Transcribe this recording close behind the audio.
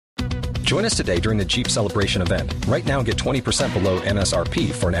Join us today during the Jeep Celebration event. Right now, get 20% below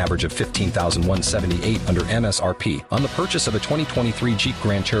MSRP for an average of $15,178 under MSRP on the purchase of a 2023 Jeep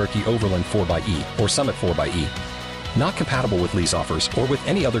Grand Cherokee Overland 4xE or Summit 4xE. Not compatible with lease offers or with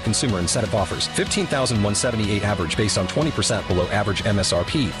any other consumer incentive offers. $15,178 average based on 20% below average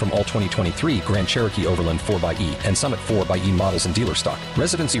MSRP from all 2023 Grand Cherokee Overland 4xE and Summit 4xE models in dealer stock.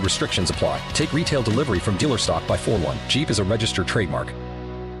 Residency restrictions apply. Take retail delivery from dealer stock by 4/1. Jeep is a registered trademark.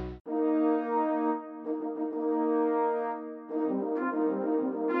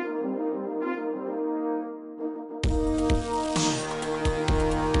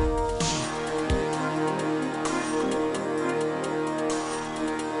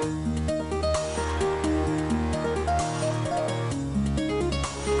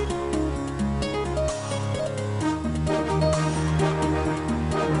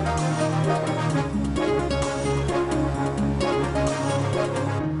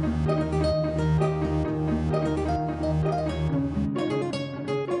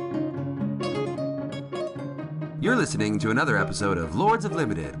 You're listening to another episode of Lords of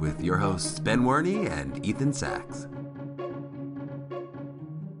Limited with your hosts Ben Werney and Ethan Sachs.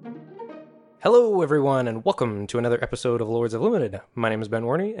 Hello, everyone, and welcome to another episode of Lords of Limited. My name is Ben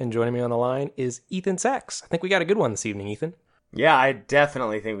Werney, and joining me on the line is Ethan Sachs. I think we got a good one this evening, Ethan. Yeah, I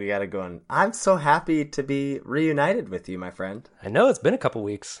definitely think we got a good one. I'm so happy to be reunited with you, my friend. I know, it's been a couple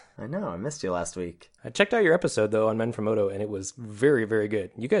weeks. I know, I missed you last week. I checked out your episode, though, on Men from Moto, and it was very, very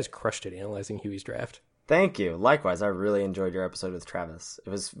good. You guys crushed it analyzing Huey's draft. Thank you. Likewise, I really enjoyed your episode with Travis. It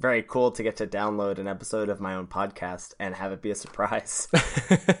was very cool to get to download an episode of my own podcast and have it be a surprise.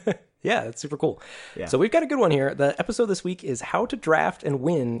 Yeah, it's super cool. Yeah. So we've got a good one here. The episode this week is how to draft and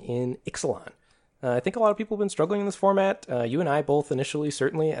win in XLN. I think a lot of people have been struggling in this format. You and I both initially,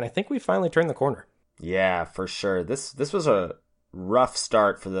 certainly, and I think we finally turned the corner. Yeah, for sure. This was a rough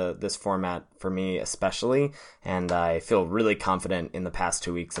start for this format for me especially, and I feel really confident in the past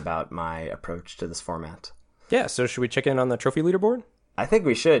 2 weeks about my approach to this format. Yeah, so should we check in on the trophy leaderboard? I think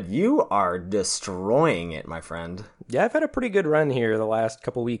we should. You are destroying it, my friend. Yeah, I've had a pretty good run here the last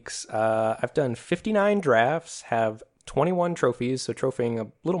couple weeks. I've done 59 drafts, have 21 trophies, so trophying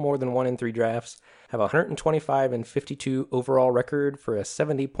a little more than 1 in 3 drafts, have 125 and 52 overall record for a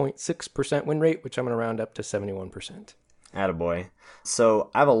 70.6% win rate, which I'm going to round up to 71%. Attaboy. So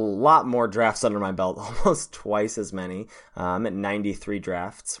I have a lot more drafts under my belt, almost twice as many. I'm at 93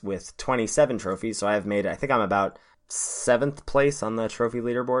 drafts with 27 trophies, so I think I'm about 7th place on the trophy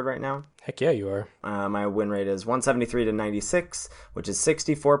leaderboard right now. Heck yeah, you are. My win rate is 173 to 96, which is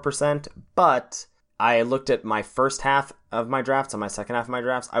 64%, but I looked at my first half of my drafts and my second half of my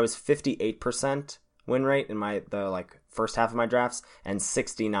drafts. I was 58% win rate in the first half of my drafts and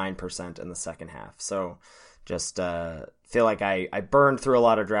 69% in the second half. So just feel like I burned through a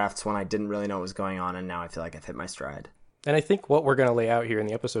lot of drafts when I didn't really know what was going on, and now I feel like I've hit my stride. And I think what we're going to lay out here in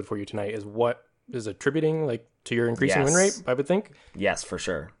the episode for you tonight is what is attributing to your increasing win rate, I would think. Yes, for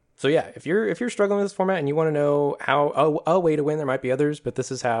sure. So yeah, if you're struggling with this format and you want to know how a way to win, there might be others, but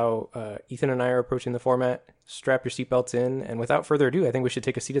this is how Ethan and I are approaching the format. Strap your seatbelts in, and without further ado, I think we should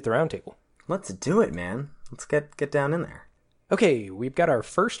take a seat at the round table. Let's do it, man. Let's get down in there. Okay, we've got our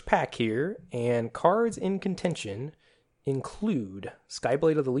first pack here, and cards in contention include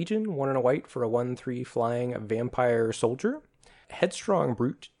Skyblade of the Legion, 1 and a white for a 1/3 flying vampire soldier. Headstrong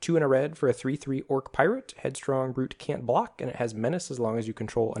Brute, 2 and a red for a 3/3 orc pirate. Headstrong Brute can't block, and it has menace as long as you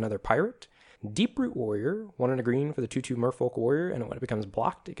control another pirate. Deeproot Warrior, 1 and a green for the 2/2 merfolk warrior, and when it becomes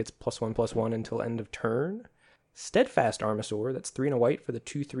blocked, it gets +1/+1 until end of turn. Steadfast Armasaur, that's 3 and a white for the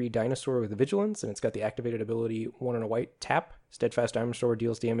 2/3 dinosaur with vigilance, and it's got the activated ability 1 and a white tap. Steadfast Armasaur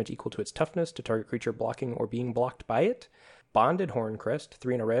deals damage equal to its toughness to target creature blocking or being blocked by it. Bonded Horncrest,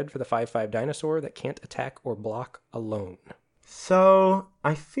 3 and a red for the 5/5 dinosaur that can't attack or block alone. So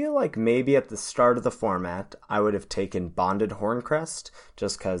I feel like maybe at the start of the format, I would have taken Bonded Horncrest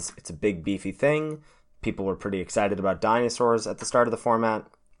just because it's a big beefy thing. People were pretty excited about dinosaurs at the start of the format.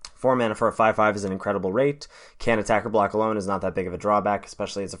 4 mana for a 5/5 is an incredible rate. Can't attack or block alone is not that big of a drawback,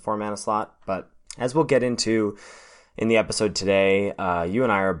 especially as a 4 mana slot. But as we'll get into in the episode today, you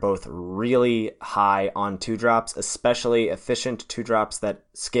and I are both really high on 2-drops, especially efficient 2-drops that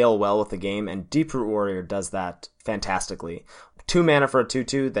scale well with the game, and Deeproot Warrior does that fantastically. 2 mana for a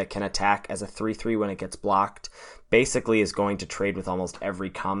 2/2 that can attack as a 3/3 when it gets blocked basically is going to trade with almost every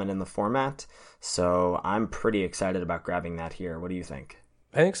common in the format. So I'm pretty excited about grabbing that here. What do you think?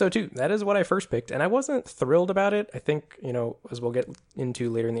 I think so too. That is what I first picked, and I wasn't thrilled about it. I think, as we'll get into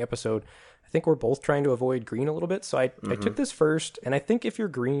later in the episode, I think we're both trying to avoid green a little bit. So I took this first, and I think if you're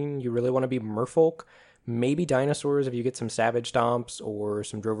green, you really want to be merfolk, Maybe dinosaurs if you get some Savage Stomps or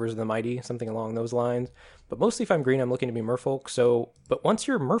some Drovers of the Mighty, something along those lines. But mostly if I'm green, I'm looking to be Merfolk. But once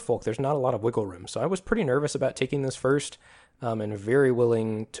you're Merfolk, there's not a lot of wiggle room. So I was pretty nervous about taking this first and very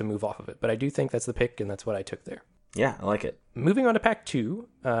willing to move off of it. But I do think that's the pick, and that's what I took there. Yeah, I like it. Moving on to pack 2,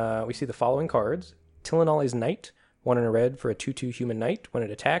 we see the following cards. Tillinolly's Knight, 1 and a red for a 2/2 human knight. When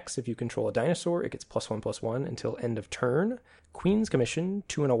it attacks, if you control a dinosaur, it gets +1/+1 until end of turn. Queen's Commission,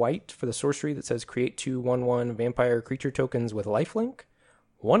 2 and a white for the sorcery that says create 2/1/1 vampire creature tokens with lifelink.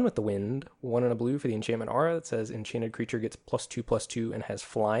 1 with the wind, 1 and a blue for the enchantment aura that says enchanted creature gets +2/+2 and has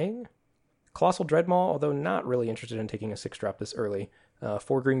flying. Colossal Dreadmaw, although not really interested in taking a 6-drop this early.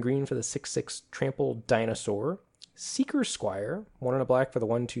 4 green for the 6/6 trample dinosaur. Seeker's Squire, 1 and a black for the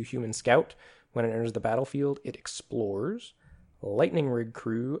 1/2 human scout. When it enters the battlefield, it explores. Lightning Rig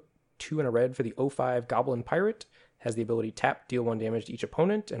Crew, 2 and a red for the 0/5 Goblin Pirate. Has the ability tap, deal 1 damage to each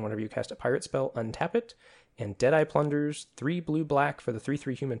opponent, and whenever you cast a pirate spell, untap it. And Deadeye Plunders, 3 blue-black for the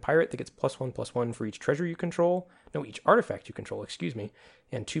 3/3 human pirate that gets +1/+1 for each treasure you control. No, each artifact you control, excuse me.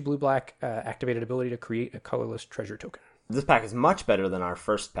 And 2 blue-black activated ability to create a colorless treasure token. This pack is much better than our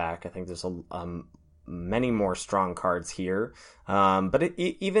first pack. I think there's many more strong cards here. But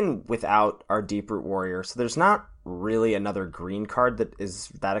even without our Deep Root Warrior, so there's not really another green card that is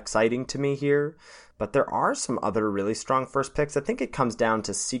that exciting to me here. But there are some other really strong first picks. I think it comes down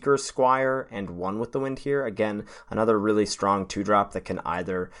to Seeker's Squire and 1 with the wind here. Again, another really strong 2-drop that can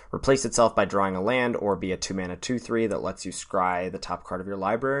either replace itself by drawing a land or be a 2-mana 2/3 that lets you scry the top card of your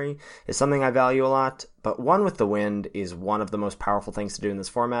library is something I value a lot. But 1 with the wind is one of the most powerful things to do in this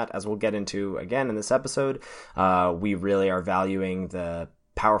format. As we'll get into again in this episode, we really are valuing the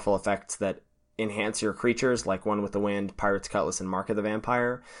powerful effects that enhance your creatures, like 1 with the wind, Pirate's Cutlass, and Mark of the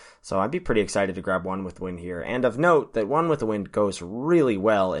Vampire. So I'd be pretty excited to grab 1 with the wind here. And of note that 1 with the wind goes really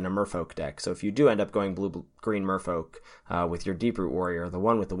well in a Merfolk deck. So if you do end up going blue-green Merfolk with your Deep Root Warrior, the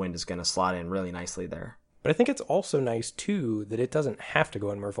 1 with the wind is going to slot in really nicely there. But I think it's also nice, too, that it doesn't have to go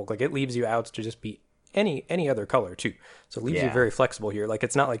in Merfolk. Like, it leaves you out to just be any other color, too. So it leaves you very flexible here. Like,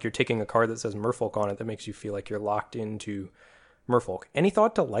 it's not like you're taking a card that says Merfolk on it that makes you feel like you're locked into Merfolk. Any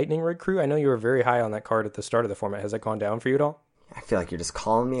thought to Lightning Rig Crew? I know you were very high on that card at the start of the format. Has that gone down for you at all? I feel like you're just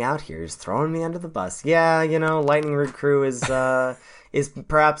calling me out here. You're just throwing me under the bus. Yeah, Lightning Rig Crew is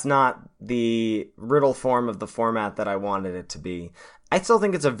perhaps not the riddle form of the format that I wanted it to be. I still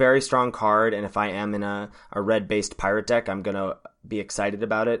think it's a very strong card, and if I am in a red-based pirate deck, I'm going to be excited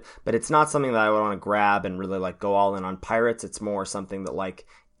about it. But it's not something that I would want to grab and really go all in on pirates. It's more something that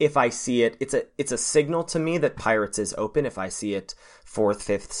if I see it, it's a signal to me that pirates is open if I see it 4th,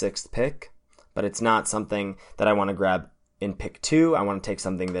 5th, 6th pick. But it's not something that I want to grab in pick 2. I want to take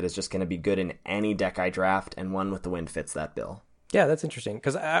something that is just going to be good in any deck I draft, and 1 with the wind fits that bill. Yeah, that's interesting.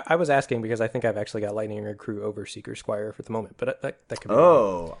 Because I was asking because I think I've actually got Lightning Rig Crew over Seeker Squire for the moment. But that could be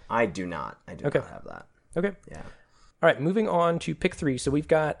wrong. I do not. I do not have that. Okay. Yeah. All right, moving on to pick 3. So we've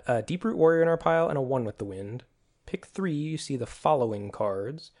got a Deep Root Warrior in our pile and a 1 with the wind. Pick 3, you see the following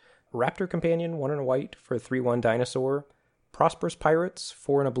cards. Raptor Companion, 1 and a white for a 3/1 dinosaur. Prosperous Pirates,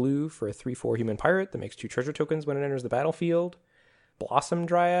 4 and a blue for a 3/4 human pirate that makes 2 treasure tokens when it enters the battlefield. Blossom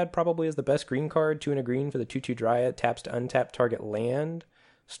Dryad probably is the best green card, 2 and a green for the 2/2 Dryad, taps to untap target land.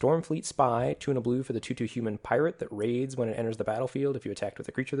 Stormfleet Spy, 2 and a blue for the 2/2 human pirate that raids when it enters the battlefield. If you attacked with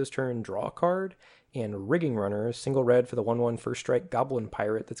a creature this turn, draw a card. And Rigging Runner, single red for the 1/1 first strike goblin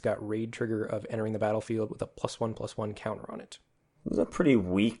pirate that's got raid trigger of entering the battlefield with a +1/+1 counter on it. It was a pretty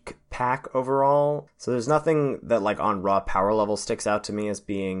weak pack overall. So there's nothing that on raw power level sticks out to me as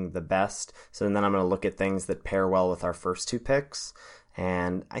being the best. So then I'm going to look at things that pair well with our first 2 picks.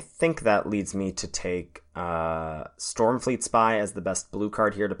 And I think that leads me to take Stormfleet Spy as the best blue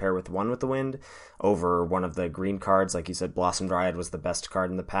card here to pair with 1 with the wind over one of the green cards. Like you said, Blossom Dryad was the best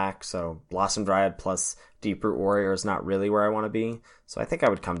card in the pack. So Blossom Dryad plus Deep Root Warrior is not really where I want to be. So I think I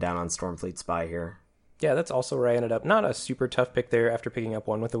would come down on Stormfleet Spy here. Yeah, that's also where I ended up. Not a super tough pick there after picking up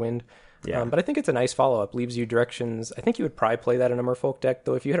 1 with the wind. Yeah. But I think it's a nice follow-up. Leaves you directions. I think you would probably play that in a Merfolk deck,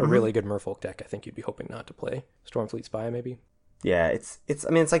 though if you had a really good Merfolk deck, I think you'd be hoping not to play Stormfleet Spy, maybe. Yeah, it's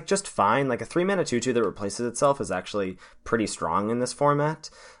just fine. A 3-mana 2/2 that replaces itself is actually pretty strong in this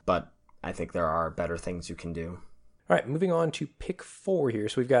format, but I think there are better things you can do. All right, moving on to pick 4 here.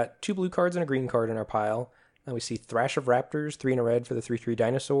 So we've got 2 blue cards and a green card in our pile. And we see Thrash of Raptors, 3 and a red for the 3/3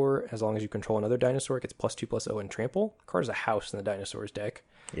 dinosaur. As long as you control another dinosaur, it gets +2/+0 and trample. The card is a house in the dinosaur's deck.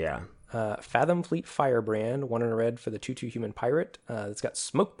 Yeah. Fathom Fleet Firebrand, 1 and a red for the 2/2 human pirate. It's got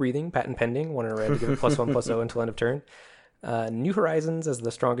Smoke Breathing, patent pending, 1 and a red to give it +1/+0 until end of turn. New Horizons as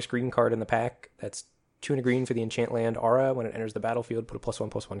the strongest green card in the pack. That's 2 and a green for the enchant land Aura. When it enters the battlefield, put a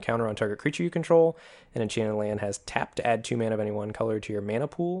 +1/+1 counter on target creature you control. An enchanted land has tap to add 2 mana of any one color to your mana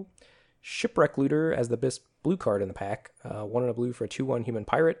pool. Shipwreck Looter as the best blue card in the pack. 1 and a blue for a 2/1 human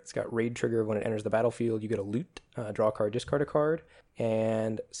pirate. It's got raid trigger. When it enters the battlefield, you get a loot, draw a card, discard a card.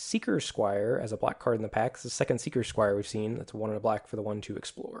 And Seeker Squire as a black card in the pack. It's the second Seeker Squire we've seen. That's 1 and a black for the 1/2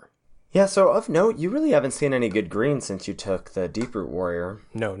 explore. Yeah, so of note, you really haven't seen any good green since you took the Deeproot Warrior.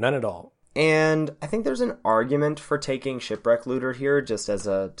 No, none at all. And I think there's an argument for taking Shipwreck Looter here, just as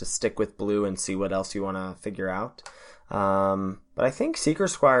to stick with blue and see what else you want to figure out. But I think Seeker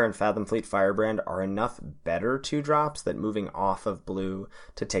Squire and Fathomfleet Firebrand are enough better 2-drops that moving off of blue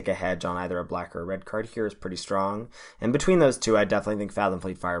to take a hedge on either a black or a red card here is pretty strong. And between those two, I definitely think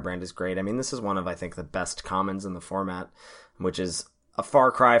Fathomfleet Firebrand is great. I mean, this is one of, I think, the best commons in the format, which is a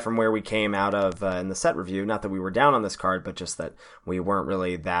far cry from where we came out of in the set review. Not that we were down on this card, but just that we weren't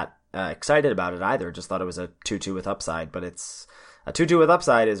really that excited about it either. Just thought it was a 2/2 with upside, but it's a 2/2 with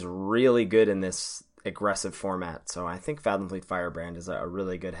upside is really good in this aggressive format. So I think Fathomfleet Firebrand is a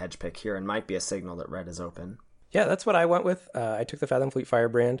really good hedge pick here and might be a signal that red is open. Yeah, that's what I went with. I took the Fathomfleet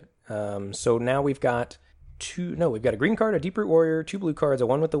Firebrand. So now we've got we've got a green card, a Deeproot Warrior, 2 blue cards, a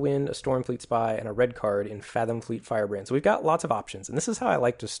 1 with the Wind, a Stormfleet Spy, and a red card in Fathomfleet Firebrand. So we've got lots of options. And this is how I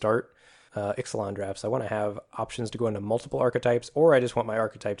like to start XLN drafts. I want to have options to go into multiple archetypes, or I just want my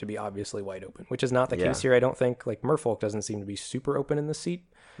archetype to be obviously wide open, which is not the case here, I don't think. Like, Merfolk doesn't seem to be super open in this seat.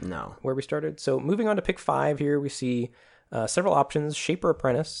 No. Where we started. So moving on to pick 5 here, we see several options. Shaper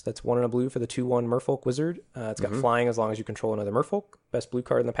Apprentice, that's 1 and a blue for the 2/1 Merfolk Wizard. It's got flying as long as you control another Merfolk. Best blue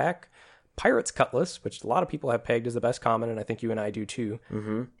card in the pack. Pirate's Cutlass, which a lot of people have pegged as the best common, and I think you and I do too.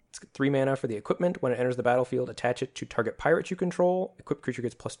 It's got 3 mana for the equipment. When it enters the battlefield, attach it to target pirate you control. Equipped creature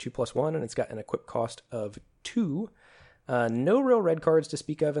gets +2/+1, and it's got an equip cost of 2. No real red cards to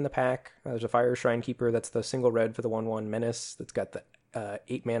speak of in the pack. There's a Fire Shrine Keeper. That's the single red for the 1/1 Menace. That's got the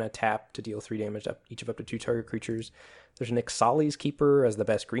 8 mana tap to deal 3 damage to each of up to 2 target creatures. There's Nixali's Keeper as the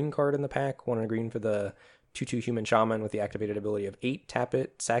best green card in the pack. 1 and a green for the 2/2 Human Shaman with the activated ability of 8. Tap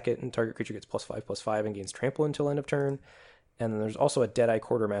it, sack it, and target creature gets +5/+5 and gains trample until end of turn. And then there's also a Deadeye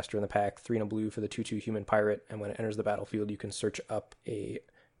Quartermaster in the pack, 3 and a blue for the 2/2 Human Pirate. And when it enters the battlefield, you can search up a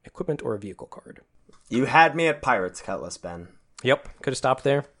equipment or a vehicle card. You had me at Pirate's Cutlass, Ben. Yep, could have stopped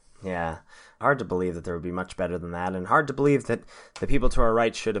there. Yeah, hard to believe that there would be much better than that, and hard to believe that the people to our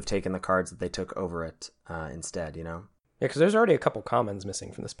right should have taken the cards that they took over it instead, you know? Yeah, because there's already a couple commons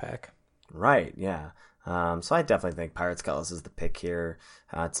missing from this pack. Right, yeah. So I definitely think Pirate's Cutlass is the pick here.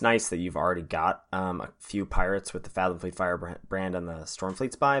 It's nice that you've already got a few pirates with the Fathomfleet Firebrand and the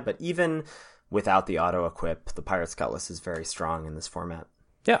Stormfleet Spy, but even without the auto-equip, the Pirate's Cutlass is very strong in this format.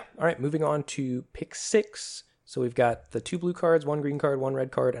 Yeah, all right, moving on to pick 6. So we've got the 2 blue cards, 1 green card, 1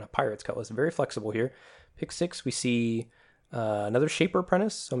 red card, and a Pirate's Cutlass. Very flexible here. Pick 6, we see another Shaper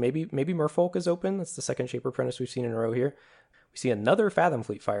Apprentice. So maybe Merfolk is open. That's the second Shaper Apprentice we've seen in a row here. We see another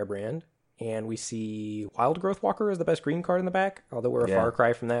Fathomfleet Firebrand. And we see Wild Growth Walker as the best green card in the back. Although we're a far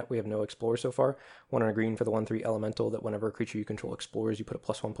cry from that. We have no Explorer so far. 1 and a green for the 1/3 Elemental that whenever a creature you control explores, you put a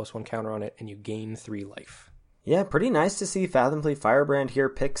 +1/+1 counter on it and you gain 3 life. Yeah, pretty nice to see Fathomfleet Firebrand here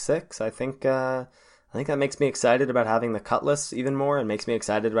pick 6. I think that makes me excited about having the Cutlass even more, and makes me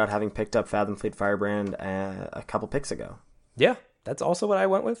excited about having picked up Fathomfleet Firebrand a couple picks ago. Yeah, that's also what I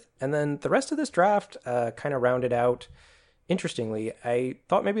went with. And then the rest of this draft kind of rounded out. Interestingly, I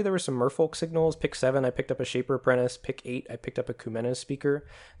thought maybe there were some Merfolk signals. Pick 7, I picked up a Shaper Apprentice. Pick 8, I picked up a Kumena's Speaker.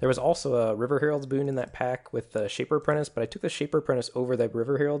 There was also a River Herald's Boon in that pack with the Shaper Apprentice, but I took the Shaper Apprentice over the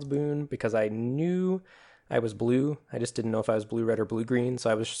River Herald's Boon because I knew I was blue. I just didn't know if I was blue-red or blue-green, so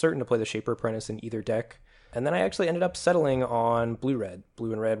I was certain to play the Shaper Apprentice in either deck. And then I actually ended up settling on blue-red.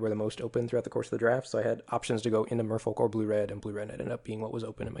 Blue and red were the most open throughout the course of the draft, so I had options to go into Merfolk or blue-red, and blue-red ended up being what was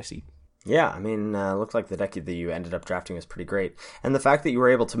open in my seat. Yeah, I mean, looked like the deck that you ended up drafting was pretty great. And the fact that you were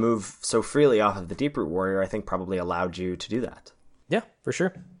able to move so freely off of the Deeproot Warrior, I think probably allowed you to do that. Yeah, for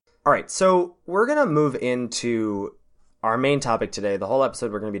sure. All right, so we're going to move into our main topic today. The whole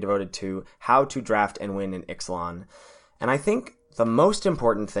episode we're going to be devoted to how to draft and win in Ixalan. And I think the most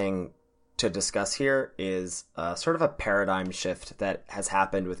important thing to discuss here is sort of a paradigm shift that has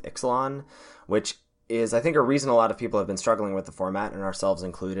happened with Ixalan, which is, I think, a reason a lot of people have been struggling with the format, and ourselves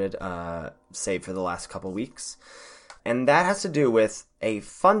included, save for the last couple weeks. And that has to do with a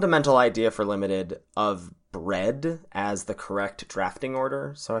fundamental idea for Limited of bread as the correct drafting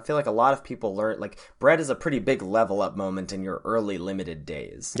order. So I feel like a lot of people learn, like, bread is a pretty big level up moment in your early Limited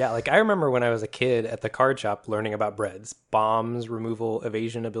days. Yeah, like I remember when I was a kid at the card shop learning about breads, bombs, removal,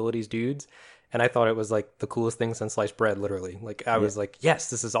 evasion abilities, dudes. And I thought it was like the coolest thing since sliced bread, literally. Like I was like, yes,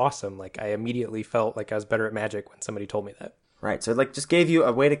 this is awesome. Like I immediately felt like I was better at Magic when somebody told me that. Right, so it like just gave you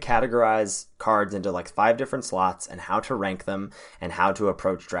a way to categorize cards into like 5 different slots and how to rank them and how to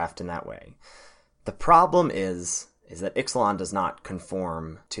approach draft in that way. The problem is that XLN does not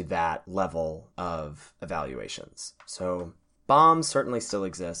conform to that level of evaluations. So bombs certainly still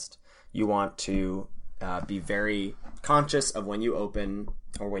exist. You want to be very conscious of when you open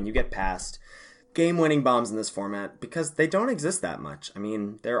or when you get past game-winning bombs in this format because they don't exist that much. I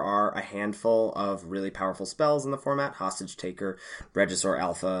mean, there are a handful of really powerful spells in the format. Hostage Taker, Regisaur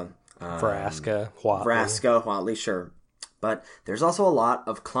Alpha. Vraska, Huatley, sure. But there's also a lot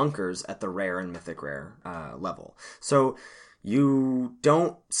of clunkers at the rare and mythic rare level. So you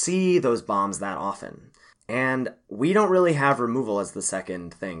don't see those bombs that often. And we don't really have removal as the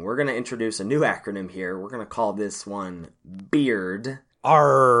second thing. We're going to introduce a new acronym here. We're going to call this one BEARD.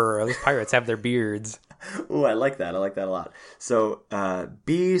 Arr, those pirates have their beards. Ooh, I like that. I like that a lot. So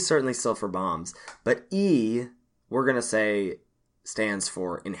B certainly still for bombs. But E, we're going to say, stands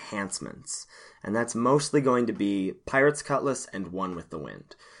for enhancements. And that's mostly going to be Pirate's Cutlass and One with the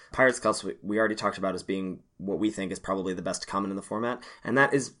Wind. Pirate's Cutlass we already talked about as being what we think is probably the best common in the format, and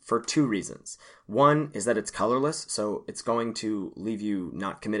that is for 2 reasons. One is that it's colorless, so it's going to leave you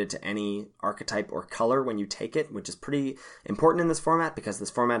not committed to any archetype or color when you take it, which is pretty important in this format because this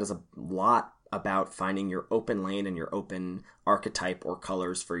format is a lot about finding your open lane and your open archetype or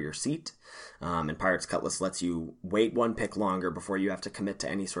colors for your seat. And Pirate's Cutlass lets you wait 1 pick longer before you have to commit to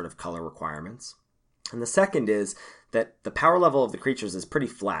any sort of color requirements. And the second is that the power level of the creatures is pretty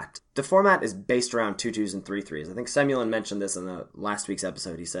flat. The format is based around 2/2s and 3/3s. I think Semulin mentioned this in the last week's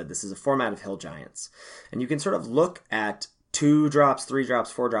episode. He said this is a format of hill giants. And you can sort of look at 2 drops, 3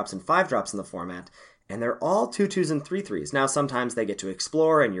 drops, 4 drops, and 5 drops in the format, and they're all 2/2s and 3/3s. Now, sometimes they get to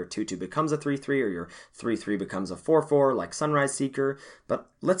explore, and your 2/2 becomes a 3/3, or your 3/3 becomes a 4/4, like Sunrise Seeker. But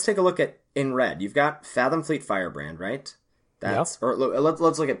let's take a look at, in red, you've got Fathomfleet Firebrand, right? That's Or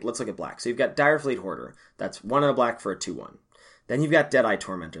let's look at black. So you've got Direfleet Hoarder. That's 1 and a black for a 2/1. Then you've got Deadeye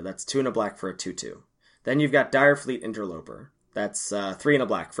Tormentor. That's 2 and a black for a 2/2. Then you've got Direfleet Interloper. That's 3 and a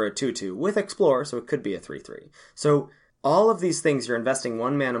black for a 2/2 with Explore, so it could be a 3/3. So all of these things you're investing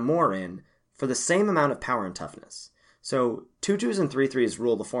 1 mana more in for the same amount of power and toughness. So 2/2s and 3/3s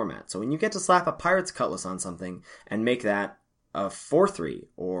rule the format. So when you get to slap a Pirate's Cutlass on something and make that a 4/3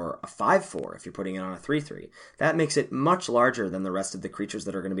 or a 5/4 if you're putting it on a 3/3, that makes it much larger than the rest of the creatures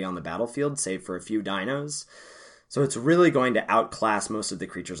that are going to be on the battlefield, save for a few dinos. So it's really going to outclass most of the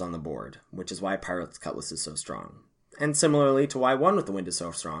creatures on the board, which is why Pirate's Cutlass is so strong. And similarly to why One with the Wind is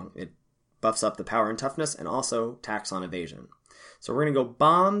so strong, it buffs up the power and toughness and also tax on evasion. So we're going to go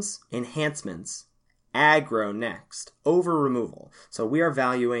bombs, enhancements, aggro next, over removal. So we are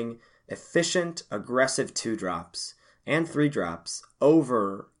valuing efficient, aggressive 2-drops and 3-drops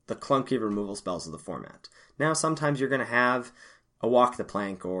over the clunky removal spells of the format. Now, sometimes you're going to have a Walk the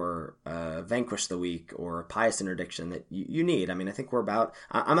Plank or Vanquish the Weak or Pious Interdiction that you need. I mean, I think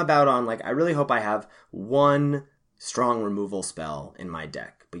I'm about on, like, I really hope I have 1 strong removal spell in my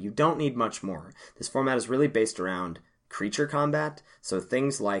deck, but you don't need much more. This format is really based around creature combat, so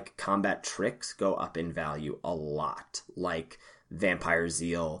things like combat tricks go up in value a lot, like Vampire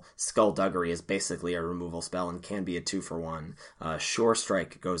Zeal. Skullduggery is basically a removal spell and can be a 2-for-1. Sure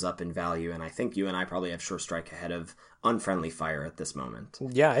Strike goes up in value, and I think you and I probably have Sure Strike ahead of Unfriendly Fire at this moment.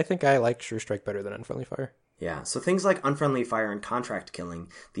 Yeah, I think I like Sure Strike better than Unfriendly Fire. Yeah, so things like Unfriendly Fire and Contract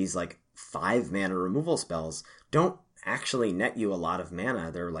Killing, these like 5-mana removal spells, don't actually net you a lot of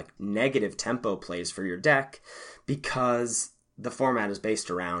mana. They're like negative tempo plays for your deck because the format is based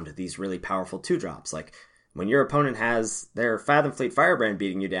around these really powerful 2-drops. Like, when your opponent has their Fathomfleet Firebrand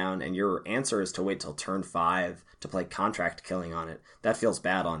beating you down and your answer is to wait till turn 5 to play Contract Killing on it, that feels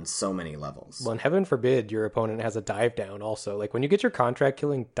bad on so many levels. Well, and heaven forbid your opponent has a dive down also. Like, when you get your Contract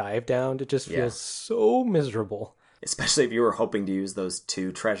Killing dive down, it just feels so miserable. Especially if you were hoping to use those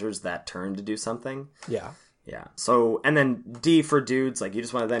 2 treasures that turn to do something. Yeah. Yeah. So, and then D for dudes, like, you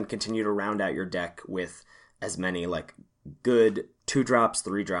just want to then continue to round out your deck with as many, like, good 2-drops,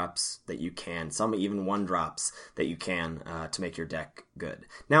 3-drops that you can, some even 1-drops that you can to make your deck good.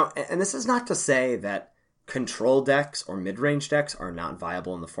 Now, and this is not to say that control decks or mid-range decks are not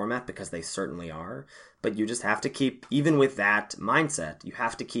viable in the format, because they certainly are. But you just have to keep, even with that mindset, you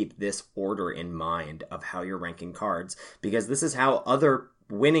have to keep this order in mind of how you're ranking cards, because this is how other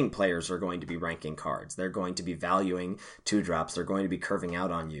winning players are going to be ranking cards. They're going to be valuing 2-drops. They're going to be curving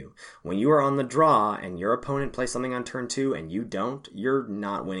out on you. When you are on the draw and your opponent plays something on turn 2 and you don't, you're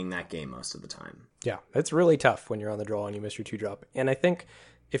not winning that game most of the time. Yeah, it's really tough when you're on the draw and you miss your 2-drop. And I think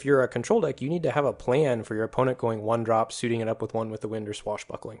if you're a control deck, you need to have a plan for your opponent going 1-drop, suiting it up with 1 with the wind, or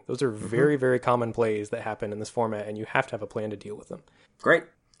swashbuckling. Those are very, very common plays that happen in this format, and you have to have a plan to deal with them. Great.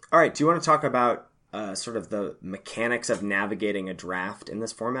 All right, do you want to talk about sort of the mechanics of navigating a draft in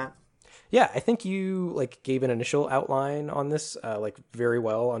this format? Yeah, I think you gave an initial outline on this very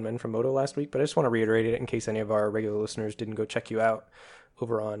well on Men from Moto last week, but I just want to reiterate it in case any of our regular listeners didn't go check you out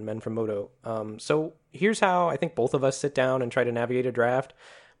over on Men from Moto. So here's how I think both of us sit down and try to navigate a draft.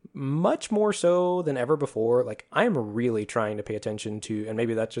 Much more so than ever before. I'm really trying to pay attention to, and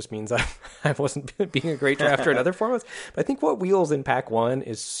maybe that just means I wasn't being a great drafter in other formats, but I think what wheels in pack 1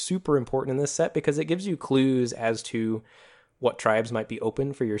 is super important in this set, because it gives you clues as to what tribes might be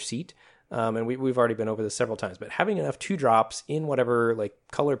open for your seat. And we've already been over this several times, but having enough 2-drops in whatever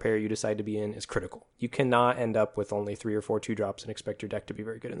color pair you decide to be in is critical. You cannot end up with only 3 or 4 2-drops and expect your deck to be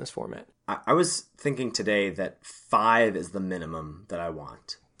very good in this format. I was thinking today that 5 is the minimum that I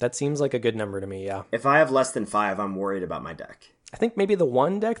want. That seems like a good number to me, yeah. If I have less than 5, I'm worried about my deck. I think maybe the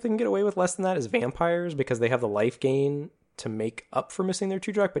one deck that can get away with less than that is Vampires, because they have the life gain to make up for missing their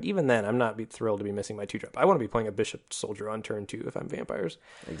 2-drop. But even then, I'm not thrilled to be missing my 2-drop. I want to be playing a Bishop Soldier on turn 2 if I'm Vampires.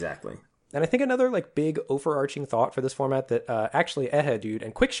 Exactly. And I think another big overarching thought for this format that actually Dude,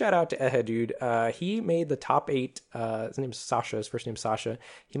 and quick shout out to Dude, he made the top 8, his name's Sasha, his first name's Sasha,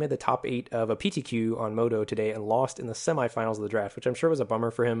 he made the top 8 of a PTQ on Moto today and lost in the semifinals of the draft, which I'm sure was a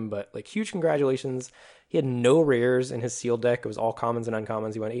bummer for him, but huge congratulations. He had no rares in his sealed deck. It was all commons and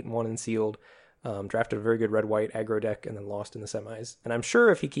uncommons. He went 8-1 in sealed, drafted a very good red-white aggro deck, and then lost in the semis. And I'm sure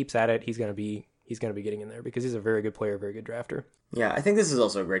if he keeps at it, he's going to be getting in there, because he's a very good player, very good drafter. Yeah, I think this is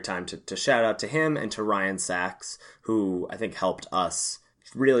also a great time to shout out to him and to Ryan Sachs, who I think helped us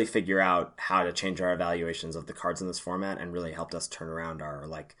really figure out how to change our evaluations of the cards in this format, and really helped us turn around our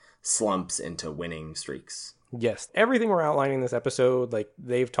slumps into winning streaks. Yes, everything we're outlining in this episode,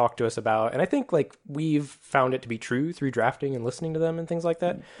 they've talked to us about, and I think we've found it to be true through drafting and listening to them and things like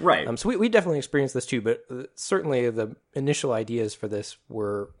that. Right. So we definitely experienced this too, but certainly the initial ideas for this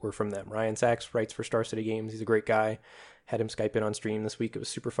were from them. Ryan Sachs writes for Star City Games. He's a great guy. Had him Skype in on stream this week. It was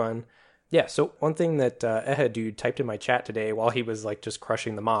super fun. Yeah, so one thing that Dude typed in my chat today while he was just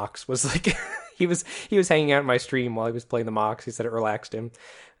crushing the mocks was he was hanging out in my stream while he was playing the mocks. He said it relaxed him.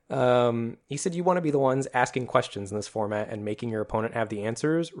 He said you want to be the ones asking questions in this format and making your opponent have the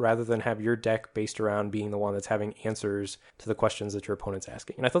answers, rather than have your deck based around being the one that's having answers to the questions that your opponent's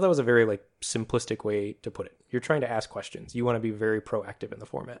asking. And I thought that was a very simplistic way to put it. You're trying to ask questions. You want to be very proactive in the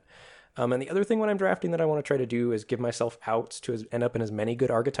format. And the other thing when I'm drafting that I want to try to do is give myself outs to end up in as many good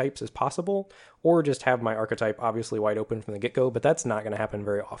archetypes as possible, or just have my archetype obviously wide open from the get-go, but that's not going to happen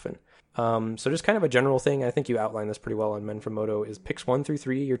very often. So just kind of a general thing, I think you outlined this pretty well on Men from Moto, is picks 1 through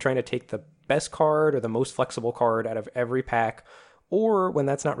 3. You're trying to take the best card or the most flexible card out of every pack, or when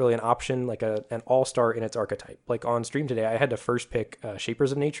that's not really an option, an all-star in its archetype. On stream today, I had to first pick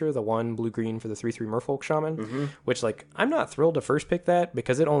Shapers of Nature, the 1 blue-green for the 3/3 Merfolk Shaman, which, I'm not thrilled to first pick that,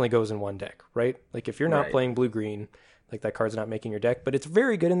 because it only goes in one deck, right? If you're not playing blue-green, that card's not making your deck, but it's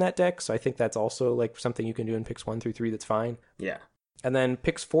very good in that deck, so I think that's also, something you can do in picks 1 through 3 that's fine. Yeah. And then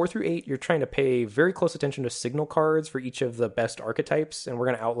picks 4 through 8, you're trying to pay very close attention to signal cards for each of the best archetypes, and we're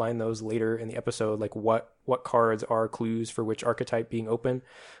going to outline those later in the episode, what cards are clues for which archetype being open.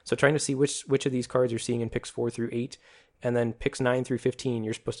 So trying to see which of these cards you're seeing in picks 4 through 8, and then picks 9 through 15,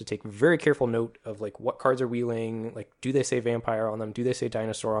 you're supposed to take very careful note of what cards are wheeling, do they say Vampire on them, do they say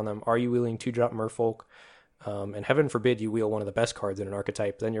Dinosaur on them, are you wheeling 2-drop Merfolk? And heaven forbid you wheel one of the best cards in an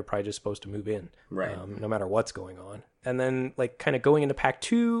archetype, then you're probably just supposed to move in, right? No matter what's going on. And then, kind of going into pack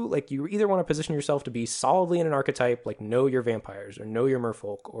 2, you either want to position yourself to be solidly in an archetype, know your Vampires, or know your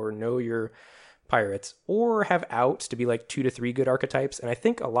Merfolk, or know your Pirates, or have outs to be 2 to 3 good archetypes. And I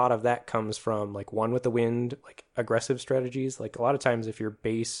think a lot of that comes from 1 with the wind, aggressive strategies. A lot of times if you're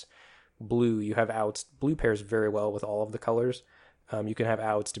base blue, you have outs. Blue pairs very well with all of the colors. You can have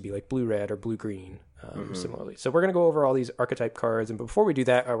outs to be like blue-red or blue-green, similarly. So we're going to go over all these archetype cards. And before we do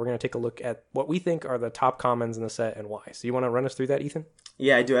that, we're going to take a look at what we think are the top commons in the set and why. So you want to run us through that, Ethan?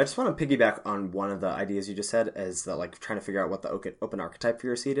 Yeah, I do. I just want to piggyback on one of the ideas you just said, as the, like, trying to figure out what the open archetype for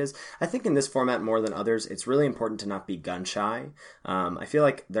your seed is. I think in this format more than others, it's really important to not be gun shy. I feel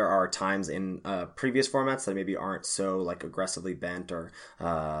like there are times in previous formats that maybe aren't so like aggressively bent or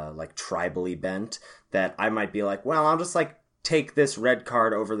like tribally bent that I might be like, well, I'll just like take this red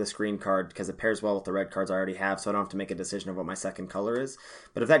card over this green card because it pairs well with the red cards I already have, so I don't have to make a decision of what my second color is.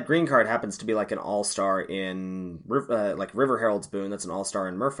 But if that green card happens to be like an all-star in like River Herald's Boon, that's an all-star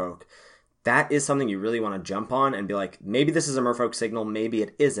in Merfolk, that is something you really want to jump on and be like, maybe this is a Merfolk signal, maybe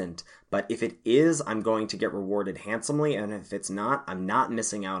it isn't. But if it is, I'm going to get rewarded handsomely, and if it's not, I'm not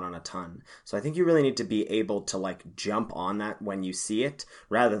missing out on a ton. So I think you really need to be able to like jump on that when you see it,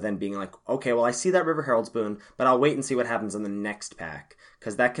 rather than being like, okay, well, I see that River Herald's Boon, but I'll wait and see what happens in the next pack.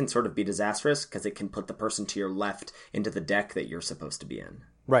 Because that can sort of be disastrous, because it can put the person to your left into the deck that you're supposed to be in.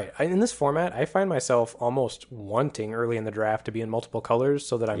 Right. In this format, I find myself almost wanting early in the draft to be in multiple colors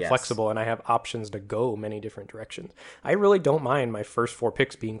so that I'm flexible and I have options to go many different directions. I really don't mind my first 4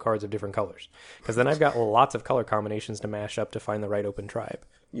 picks being cards of different colors, because then I've got lots of color combinations to mash up to find the right open tribe.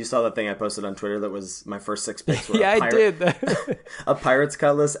 You saw that thing I posted on Twitter that was my first 6 picks were yeah, I did. a Pirate's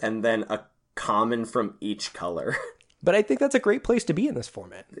Cutlass and then a common from each color. But I think that's a great place to be in this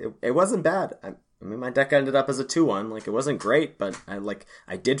format. It wasn't bad. I mean, my deck ended up as a 2-1. Like, it wasn't great, but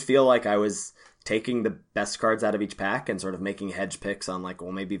I did feel like I was taking the best cards out of each pack and sort of making hedge picks on like,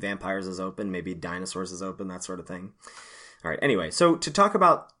 well, maybe Vampires is open, maybe Dinosaurs is open, that sort of thing. All right. Anyway, so to talk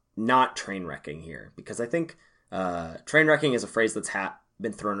about not train wrecking here, because I think train wrecking is a phrase that's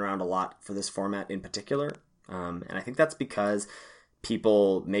been thrown around a lot for this format in particular. And I think that's because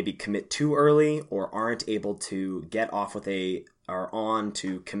people maybe commit too early or aren't able to get off with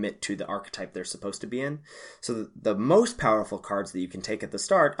to commit to the archetype they're supposed to be in. So the most powerful cards that you can take at the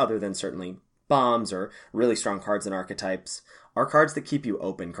start, other than certainly bombs or really strong cards and archetypes, are cards that keep you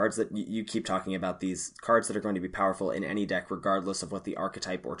open, cards that you keep talking about, these cards that are going to be powerful in any deck regardless of what the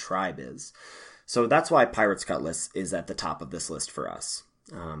archetype or tribe is. So that's why Pirate's Cutlass is at the top of this list for us.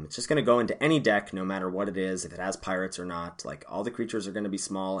 It's just going to go into any deck, no matter what it is, if it has pirates or not. Like, all the creatures are going to be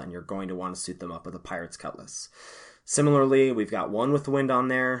small, and you're going to want to suit them up with a Pirate's Cutlass. Similarly, we've got One with the Wind on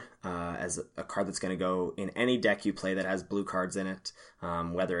there as a card that's going to go in any deck you play that has blue cards in it,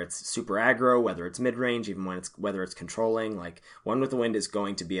 whether it's super aggro, whether it's mid-range, even whether it's controlling. Like, One with the Wind is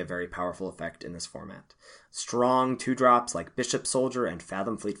going to be a very powerful effect in this format. Strong 2-drops like Bishop Soldier and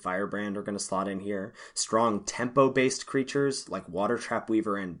Fathomfleet Firebrand are going to slot in here. Strong tempo-based creatures like Water Trap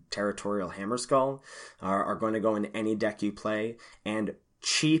Weaver and Territorial Hammerskull are going to go in any deck you play. And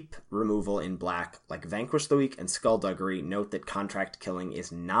cheap removal in black like Vanquish the Weak and Skullduggery, note that Contract Killing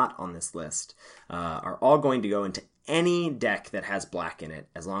is not on this list, are all going to go into any deck that has black in it,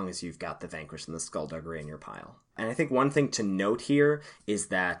 as long as you've got the Vanquish and the Skullduggery in your pile. And I think one thing to note here is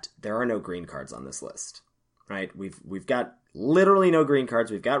that there are no green cards on this list, right? We've got literally no green cards.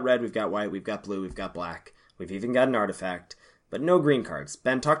 We've got red, we've got white, we've got blue, we've got black. We've even got an artifact, but no green cards.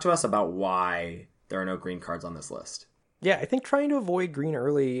 Ben, talk to us about why there are no green cards on this list. Yeah, I think trying to avoid green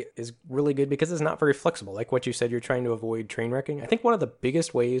early is really good because it's not very flexible. Like what you said, you're trying to avoid train wrecking. I think one of the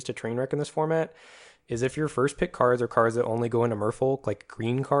biggest ways to train wreck in this format is if your first pick cards are cards that only go into Merfolk, like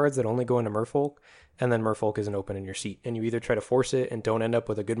green cards that only go into Merfolk, and then Merfolk isn't open in your seat. And you either try to force it and don't end up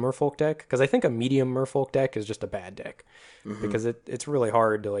with a good Merfolk deck, because I think a medium Merfolk deck is just a bad deck, because it's really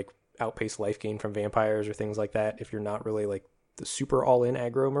hard to like outpace life gain from vampires or things like that if you're not really like the super all-in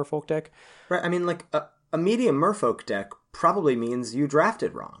aggro Merfolk deck. Right, I mean, like a medium Merfolk deck probably means you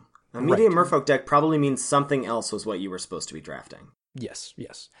drafted wrong. A medium Merfolk deck probably means something else was what you were supposed to be drafting. Yes.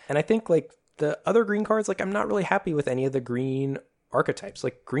 And I think like the other green cards, like I'm not really happy with any of the green archetypes.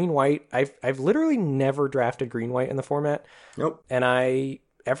 Like green-white, I've literally never drafted green-white in the format. Nope. And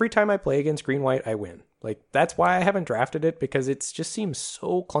every time I play against green-white, I win. Like, that's why I haven't drafted it, because it just seems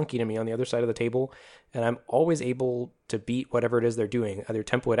so clunky to me on the other side of the table, and I'm always able to beat whatever it is they're doing, either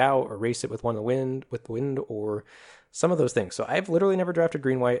tempo it out or race it with the wind, or some of those things. So I've literally never drafted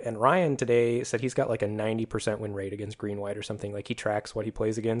green-white, and Ryan today said he's got like a 90% win rate against green-white or something. Like, he tracks what he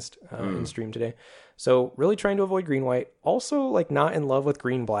plays against in stream today. So really trying to avoid green-white. Also, like, not in love with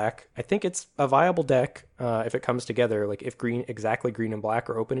green-black. I think it's a viable deck if it comes together. Like, if exactly green and black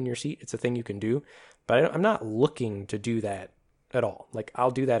are open in your seat, it's a thing you can do. But I'm not looking to do that at all. Like,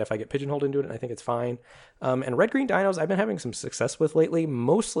 I'll do that if I get pigeonholed into it, and I think it's fine. And red-green dinos I've been having some success with lately,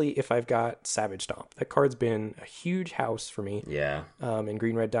 mostly if I've got Savage Stomp. That card's been a huge house for me. Yeah. In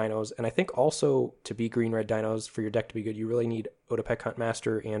green-red dinos. And I think also to be green-red dinos, for your deck to be good, you really need Otepec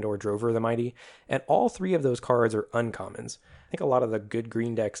Huntmaster and or Drover the Mighty. And all three of those cards are uncommons. I think a lot of the good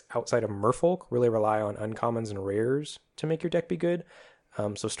green decks outside of Merfolk really rely on uncommons and rares to make your deck be good.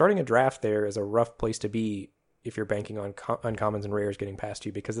 So starting a draft there is a rough place to be if you're banking on uncommons and rares getting past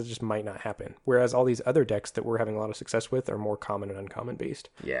you, because it just might not happen. Whereas all these other decks that we're having a lot of success with are more common and uncommon based.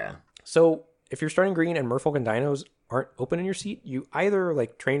 Yeah. So if you're starting green and Merfolk and Dinos aren't open in your seat, you either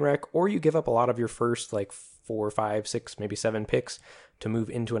like train wreck or you give up a lot of your first like 4, 5, 6, maybe 7 picks to move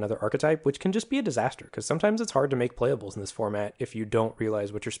into another archetype, which can just be a disaster because sometimes it's hard to make playables in this format if you don't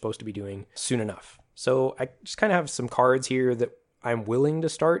realize what you're supposed to be doing soon enough. So I just kind of have some cards here that I'm willing to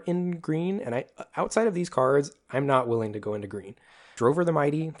start in green, and outside of these cards, I'm not willing to go into green. Drover the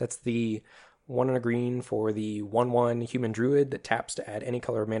Mighty, that's the 1 and a green for the 1/1 human druid that taps to add any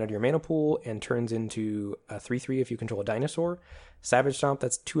color of mana to your mana pool and turns into a 3/3 if you control a dinosaur. Savage Stomp,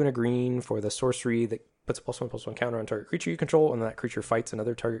 that's 2 and a green for the sorcery that puts a +1/+1 counter on target creature you control, and that creature fights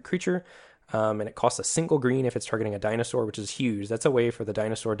another target creature. And it costs a single green if it's targeting a dinosaur, which is huge. That's a way for the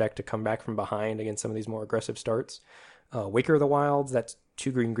dinosaur deck to come back from behind against some of these more aggressive starts. Waker of the Wilds, that's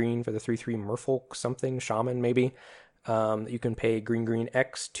 2 green for the 3/3 Merfolk something, Shaman maybe. You can pay green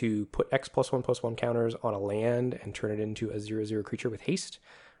X to put X +1/+1 counters on a land and turn it into a 0/0 creature with haste.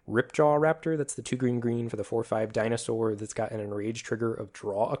 Ripjaw Raptor, that's the 2 green for the 4/5 dinosaur that's got an enrage trigger of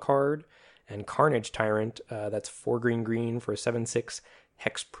draw a card. And Carnage Tyrant, that's 4 green for a 7/6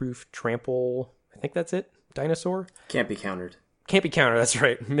 hexproof trample. I think that's it. Dinosaur. Can't be countered. Can't be countered, that's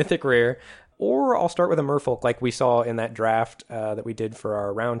right. Mythic rare. Or I'll start with a Merfolk like we saw in that draft that we did for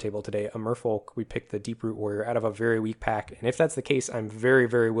our roundtable today. A Merfolk, we picked the Deeproot Warrior out of a very weak pack. And if that's the case, I'm very,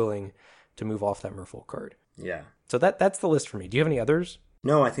 very willing to move off that Merfolk card. Yeah. So that's the list for me. Do you have any others?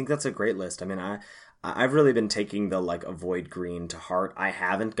 No, I think that's a great list. I mean, I've really been taking the like avoid green to heart. I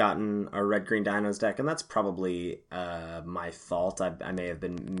haven't gotten a red-green dinos deck, and that's probably my fault. I may have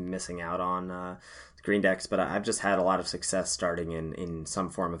been missing out on green decks, but I've just had a lot of success starting in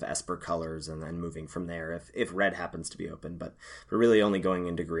some form of Esper colors and then moving from there if red happens to be open, but really only going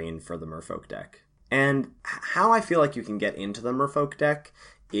into green for the Merfolk deck. And how I feel like you can get into the Merfolk deck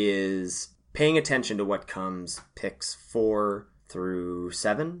is paying attention to what comes picks 4 through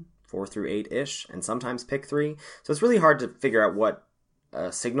 7, 4 through 8-ish, and sometimes pick 3. So it's really hard to figure out what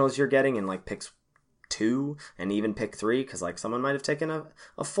signals you're getting in like picks 2 and even pick 3, because like someone might have taken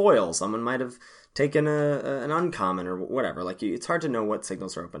a foil, someone might have taken an uncommon or whatever. Like it's hard to know what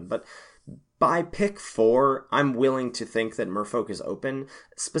signals are open, but by pick 4, I'm willing to think that Merfolk is open,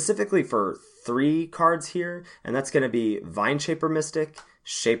 specifically for 3 cards here, and that's going to be Vineshaper Mystic,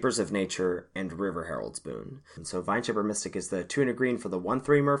 Shapers of Nature, and River Herald's Boon. And so Vineshaper Mystic is the 2 and a green for the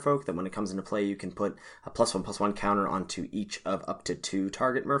 1/3 Merfolk that when it comes into play you can put a +1/+1 counter onto each of up to 2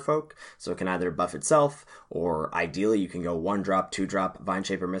 target Merfolk. So it can either buff itself, or ideally you can go 1-drop, 2-drop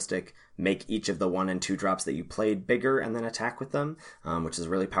Vineshaper Mystic, make each of the 1 and 2 drops that you played bigger and then attack with them, which is a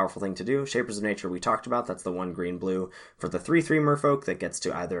really powerful thing to do. Shapers of Nature we talked about, that's the 1 green-blue for the 3/3 Merfolk that gets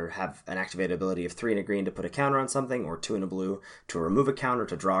to either have an activated ability of 3 and a green to put a counter on something, or 2 and a blue to remove a counter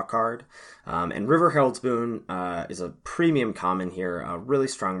to draw a card. And River Herald's Boon is a premium common here, a really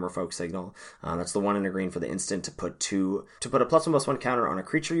strong Merfolk signal. That's the 1 and a green for the instant to put a +1/+1 counter on a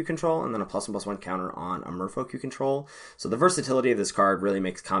creature you control, and then a +1/+1 counter on a Merfolk you control. So the versatility of this card really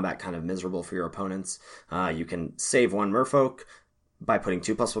makes combat kind of miserable for your opponents. You can save 1 Merfolk by putting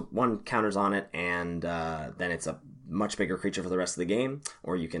 2 +1 counters on it, and then it's a much bigger creature for the rest of the game,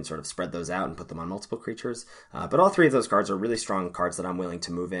 or you can sort of spread those out and put them on multiple creatures. But all 3 of those cards are really strong cards that I'm willing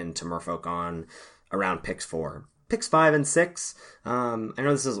to move into Merfolk on around picks 4. Picks 5 and 6, I know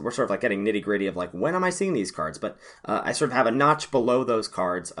we're sort of like getting nitty gritty of like, when am I seeing these cards? But I sort of have a notch below those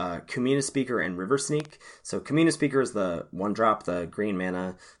cards, Communis Speaker and River Sneak. So Communis Speaker is the 1-drop, the green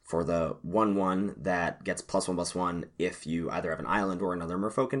mana for the 1/1 that gets +1/+1 if you either have an island or another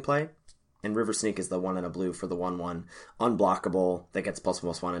Merfolk in play. And River Sneak is the 1 and a blue for the 1/1 unblockable that gets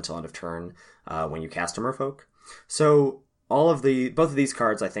 +1/+1 until end of turn when you cast a Merfolk. So both of these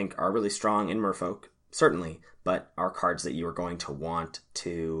cards I think are really strong in Merfolk, certainly, but are cards that you are going to want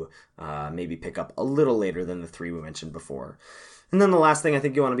to maybe pick up a little later than the 3 we mentioned before. And then the last thing I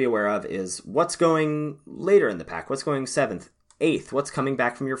think you want to be aware of is what's going later in the pack. What's going 7th, 8th? What's coming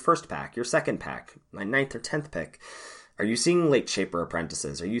back from your first pack, your second pack, my 9th or 10th pick? Are you seeing late Shaper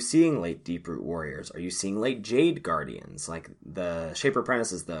Apprentices? Are you seeing late Deeproot Warriors? Are you seeing late Jade Guardians? Like, the Shaper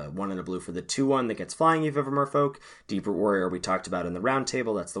Apprentice is the 1 in a blue for the 2/1 that gets flying if you have a Merfolk. Deeproot Warrior we talked about in the round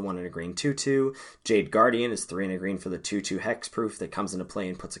table. That's the 1 in a green 2/2. Jade Guardian is 3 in a green for the 2/2 Hexproof that comes into play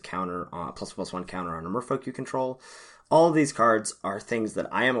and puts a counter, +1/+1 counter on a Merfolk you control. All of these cards are things that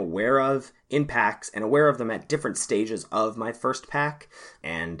I am aware of in packs and aware of them at different stages of my first pack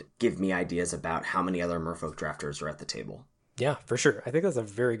and give me ideas about how many other Merfolk drafters are at the table. Yeah, for sure. I think that's a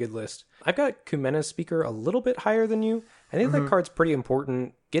very good list. I've got Kumena's Speaker a little bit higher than you. I think that card's pretty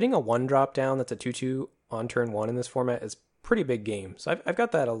important. Getting a 1-drop down that's a 2/2 on turn 1 in this format is pretty big game. So I've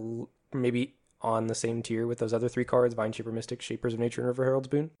got that maybe on the same tier with those other 3 cards, Vine Shaper Mystic, Shapers of Nature, and River Herald's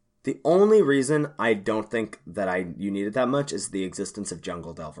Boon. The only reason I don't think that you need it that much is the existence of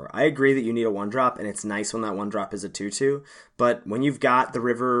Jungle Delver. I agree that you need a 1-drop, and it's nice when that 1-drop is a 2/2, but when you've got the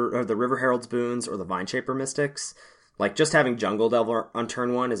River Herald's Boons or the Vine Shaper Mystics, like, just having Jungle Delver on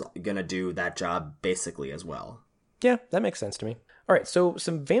turn 1 is going to do that job basically as well. Yeah, that makes sense to me. All right, so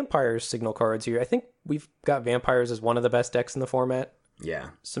some Vampires signal cards here. I think we've got Vampires as one of the best decks in the format. Yeah.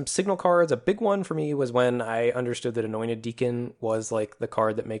 Some signal cards. A big one for me was when I understood that Anointed Deacon was like the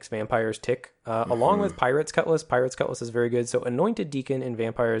card that makes Vampires tick, along with Pirate's Cutlass. Pirate's Cutlass is very good. So Anointed Deacon in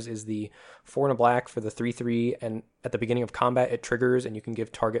Vampires is the 4 and a black for the 3/3, and at the beginning of combat it triggers, and you can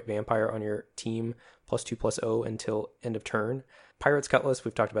give target Vampire on your team +2/+0 until end of turn. Pirate's Cutlass,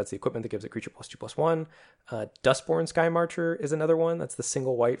 we've talked about, it's the equipment that gives a creature +2/+1. Dustborn Sky Marcher is another one. That's the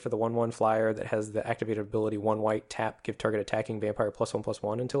single white for the 1/1 flyer that has the activated ability 1 white, tap, give target attacking Vampire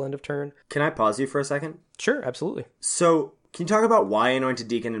 +1/+1 until end of turn. Can I pause you for a second? Sure, absolutely. So, can you talk about why Anointed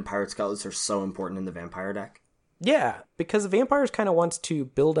Deacon and Pirate's Cutlass are so important in the Vampire deck? Yeah, because Vampires kind of wants to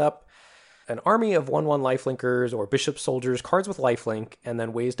build up an army of 1/1 lifelinkers or bishop soldiers, cards with lifelink, and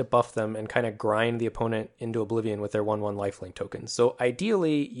then ways to buff them and kind of grind the opponent into oblivion with their 1/1 lifelink tokens. So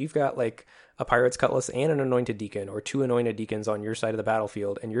ideally, you've got like a Pirate's Cutlass and an Anointed Deacon, or 2 Anointed Deacons on your side of the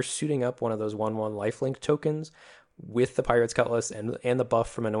battlefield, and you're suiting up one of those 1/1 lifelink tokens with the Pirate's Cutlass and the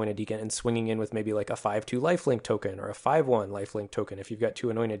buff from Anointed Deacon, and swinging in with maybe like a 5/2 lifelink token or a 5/1 lifelink token if you've got 2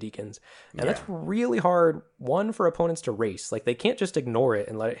 Anointed Deacons. And that's really hard, one, for opponents to race. Like, they can't just ignore it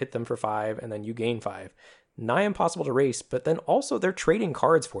and let it hit them for 5 and then you gain 5. Nigh impossible to race, but then also they're trading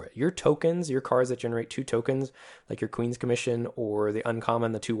cards for it. Your tokens, your cards that generate 2 tokens, like your Queen's Commission or the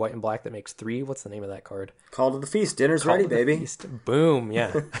uncommon, the 2 white and black that makes 3. What's the name of that card? Call to the Feast. Dinner's ready, baby. Feast. Boom,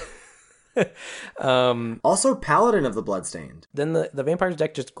 yeah. Also Paladin of the Bloodstained. Then the Vampires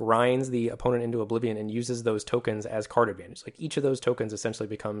deck just grinds the opponent into oblivion and uses those tokens as card advantage. Like, each of those tokens essentially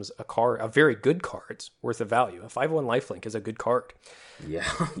becomes a very good card's worth of value. A 5/1 lifelink is a good card. Yeah,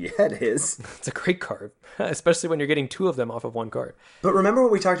 it is. It's a great card, especially when you're getting 2 of them off of 1 card. But remember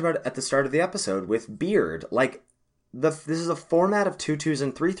what we talked about at the start of the episode with Beard. Like, this is a format of 2/2s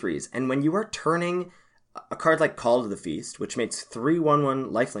and 3/3s, and when you are turning a card like Call to the Feast, which makes 3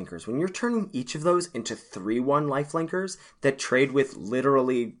 1/1 lifelinkers, when you're turning each of those into 3/1 lifelinkers that trade with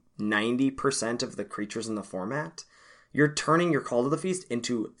literally 90% of the creatures in the format, you're turning your Call to the Feast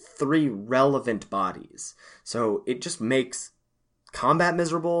into 3 relevant bodies. So it just makes combat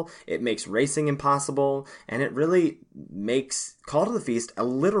miserable, it makes racing impossible, and it really makes Call to the Feast a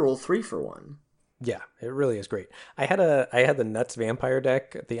literal 3-for-1. Yeah, it really is great. I had the Nuts Vampire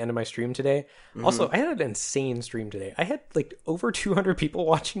deck at the end of my stream today. Also, I had an insane stream today. I had like over 200 people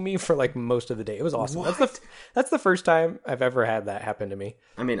watching me for like most of the day. It was awesome. That's the first time I've ever had that happen to me.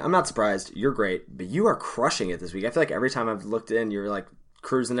 I mean, I'm not surprised. You're great, but you are crushing it this week. I feel like every time I've looked in, you're like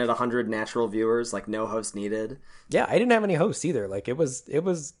cruising at 100 natural viewers, like no host needed. Yeah, I didn't have any hosts either. Like, it was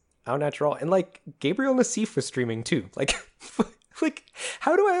au natural. And like, Gabriel Nassif was streaming too. Like, like,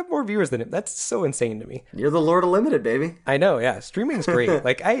 how do I have more viewers than him? That's so insane to me. You're the Lord of Limited, baby. I know, yeah. Streaming's great.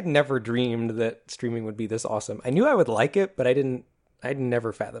 Like, I had never dreamed that streaming would be this awesome. I knew I would like it, but I'd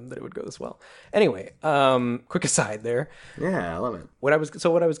never fathomed that it would go this well. Anyway, quick aside there. Yeah, I love it. What I was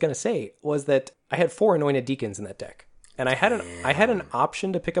going to say was that I had 4 Anointed Deacons in that deck. And I had an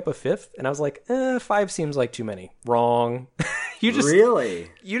option to pick up a 5th, and I was like, 5 seems like too many. Wrong. You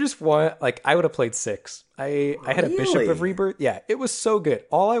just want, like, I would have played 6. I had a Bishop of Rebirth. Yeah, it was so good.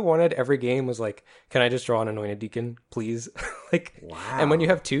 All I wanted every game was like, can I just draw an Anointed Deacon, please? Like, wow. And when you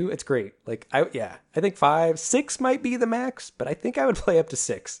have 2, it's great. Like, I think 5, 6 might be the max, but I think I would play up to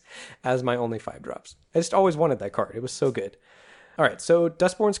 6 as my only 5 drops. I just always wanted that card. It was so good. All right, so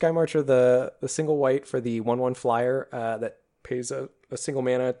Dustborn Sky Marcher, the single white for the 1/1 flyer that pays a single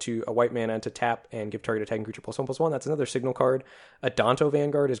mana to a white mana to tap and give target attacking creature +1/+1. That's another signal card. Adanto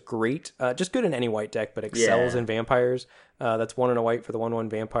Vanguard is great. Just good in any white deck, but excels in vampires. That's 1 and a white for the 1/1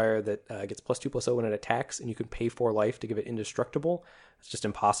 vampire that gets +2/+0 when it attacks, and you can pay 4 life to give it indestructible. It's just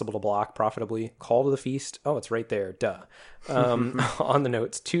impossible to block profitably. Call to the Feast. Oh, it's right there. Duh. On the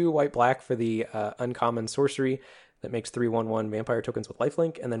notes, 2 white-black for the uncommon sorcery that makes 3/1/1 vampire tokens with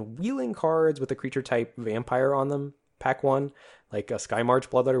lifelink, and then wheeling cards with a creature type vampire on them. Pack 1, like a Skymarch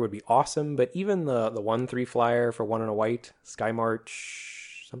Bloodletter would be awesome, but even the 1/3 flyer for 1 and a white,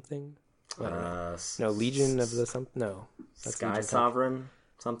 Skymarch something? I don't know. No, Legion of the no. That's Sky Legion Sovereign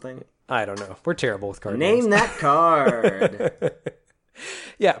something? I don't know. We're terrible with card names. Name that card!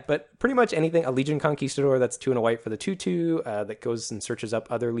 Yeah, but pretty much anything. A Legion Conquistador, that's 2 and a white for the 2/2 that goes and searches up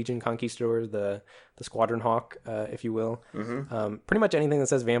other Legion Conquistadors, the Squadron Hawk, if you will. Mm-hmm. Pretty much anything that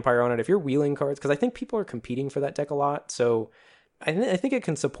says vampire on it. If you're wheeling cards, because I think people are competing for that deck a lot, so I think it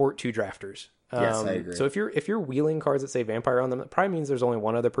can support 2 drafters. Yes, I agree. So if you're wheeling cards that say vampire on them, that probably means there's only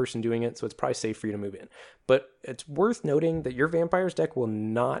one other person doing it, so it's probably safe for you to move in. But it's worth noting that your vampires deck will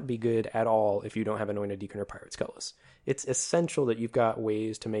not be good at all if you don't have Anointed Deacon or Pirate's Cutlass. It's essential that you've got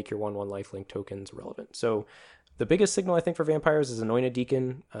ways to make your 1/1 lifelink tokens relevant. So the biggest signal I think for vampires is Anointed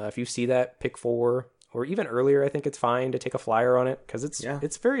Deacon. If you see that, pick 4, or even earlier, I think it's fine to take a flyer on it, because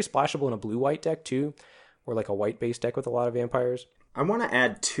it's very splashable in a blue-white deck too, or like a white-based deck with a lot of vampires. I want to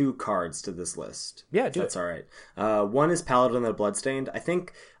add 2 cards to this list. Yeah, do that's all right. One is Paladin of the Bloodstained. I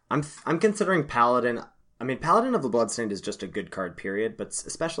think I'm considering Paladin. I mean, Paladin of the Bloodstained is just a good card, period. But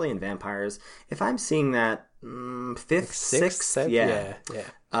especially in vampires, if I'm seeing that 5th, 6th,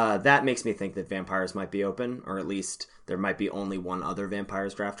 that makes me think that vampires might be open, or at least there might be only one other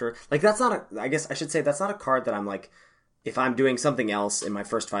vampires drafter. Like, that's not I guess I should say that's not a card that I'm like. If I'm doing something else in my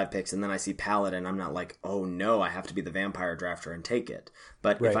first 5 picks and then I see Paladin, I'm not like, oh no, I have to be the vampire drafter and take it.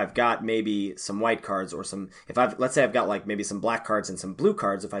 But if I've got maybe some white cards or let's say I've got like maybe some black cards and some blue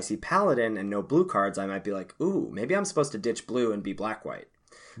cards, if I see Paladin and no blue cards, I might be like, ooh, maybe I'm supposed to ditch blue and be black-white.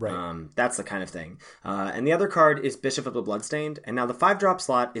 Right. That's the kind of thing. And the other card is Bishop of the Bloodstained. And now the 5-drop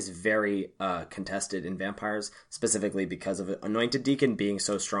slot is very contested in vampires, specifically because of Anointed Deacon being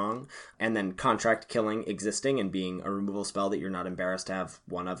so strong, and then Contract Killing existing and being a removal spell that you're not embarrassed to have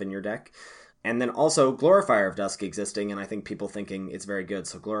one of in your deck. And then also Glorifier of Dusk existing, and I think people thinking it's very good.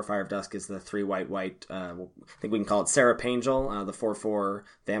 So Glorifier of Dusk is the 3 white, I think we can call it Serapangel, the 4/4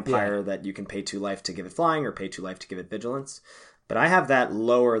 vampire that you can pay 2 life to give it flying or pay 2 life to give it vigilance. But I have that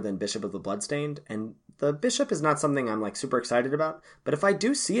lower than Bishop of the Bloodstained, and the Bishop is not something I'm like super excited about. But if I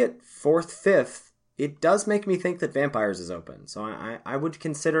do see it 4th, 5th, it does make me think that Vampires is open. So I would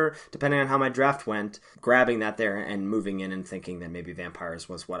consider, depending on how my draft went, grabbing that there and moving in and thinking that maybe Vampires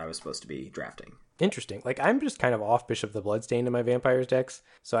was what I was supposed to be drafting. Interesting. Like, I'm just kind of off Bishop of the Bloodstained in my Vampires decks,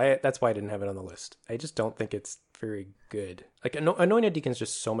 so that's why I didn't have it on the list. I just don't think it's very good. Like, Anointed Deacon's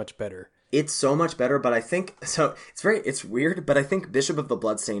just so much better. It's so much better, but I think, so it's weird, but I think Bishop of the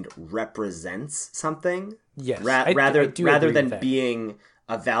Bloodstained represents something. Yes. Rather than being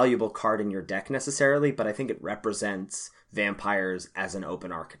a valuable card in your deck necessarily, but I think it represents vampires as an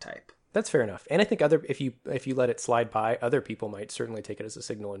open archetype. That's fair enough. And I think if you let it slide by, other people might certainly take it as a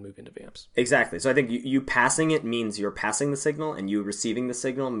signal and move into Vamps. Exactly. So I think you passing it means you're passing the signal, and you receiving the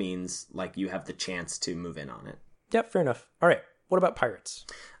signal means like you have the chance to move in on it. Yep, fair enough. All right. What about Pirates?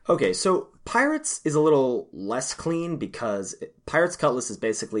 Okay, so Pirates is a little less clean because Pirate's Cutlass is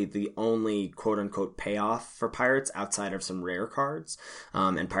basically the only quote-unquote payoff for Pirates outside of some rare cards.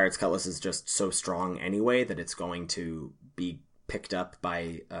 And Pirate's Cutlass is just so strong anyway that it's going to be picked up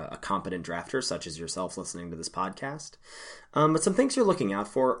by a competent drafter such as yourself listening to this podcast. But some things you're looking out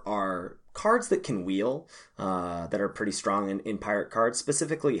for are cards that can wheel, that are pretty strong in pirate cards,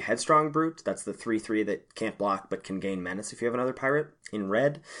 specifically Headstrong Brute. That's the 3/3 that can't block but can gain menace if you have another pirate in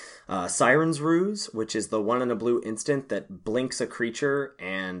red. Siren's Ruse, which is the 1 and a blue instant that blinks a creature,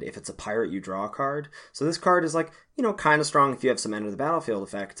 and if it's a pirate, you draw a card. So this card is like, kind of strong if you have some enter the battlefield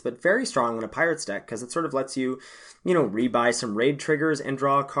effects, but very strong in a pirate's deck because it sort of lets you, rebuy some raid triggers and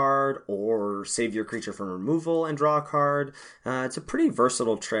draw a card, or save your creature from removal and draw a card. It's a pretty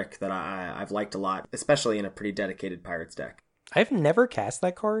versatile trick that I've liked a lot, especially in a pretty dedicated pirates deck. I've never cast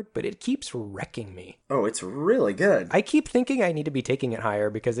that card, but it keeps wrecking me. Oh, it's really good. I keep thinking I need to be taking it higher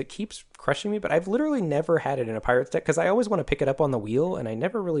because it keeps crushing me, but I've literally never had it in a pirates deck because I always want to pick it up on the wheel, and I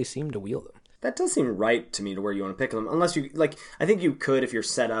never really seem to wheel them. That does seem right to me to where you want to pick them, unless you, I think you could if you're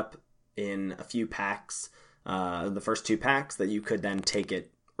set up in a few packs, the first 2 packs, that you could then take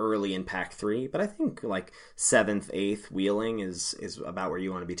it early in pack 3, but I think 7th, 8th wheeling is about where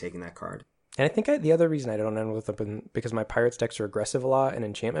you want to be taking that card. And I think the other reason I don't end with them because my Pirates decks are aggressive a lot and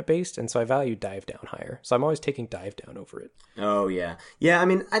enchantment based, and so I value dive down higher. So I'm always taking dive down over it. Oh, yeah. Yeah, I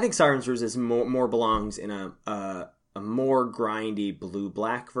mean, I think Siren's Ruse is more belongs in a more grindy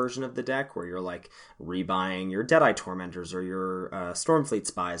blue-black version of the deck where you're like rebuying your Deadeye Tormentors or your Stormfleet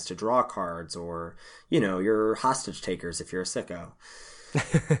Spies to draw cards or, your Hostage Takers if you're a sicko.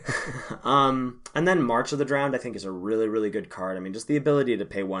 And then March of the Drowned I think is a really, really good card. I mean, just the ability to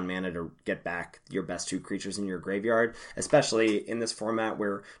pay 1 mana to get back your best 2 creatures in your graveyard, especially in this format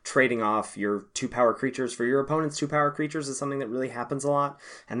where trading off your 2 power creatures for your opponent's 2 power creatures is something that really happens a lot.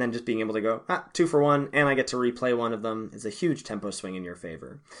 And then just being able to go 2 for 1 and I get to replay one of them is a huge tempo swing in your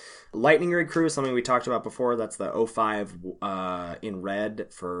favor. Lightning Rig Crew is something we talked about before. That's the 05 in red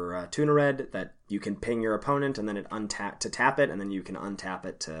for tuna red that you can ping your opponent and then it to tap it, and then you can untap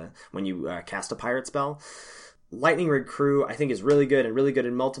it to when you cast a pirate spell. Lightning Rig Crew I think is really good and really good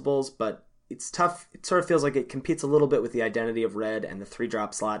in multiples, but it's tough. It sort of feels like it competes a little bit with the identity of red and the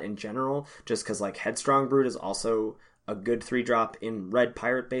 3-drop slot in general, just because like Headstrong Brood is also a good 3-drop in red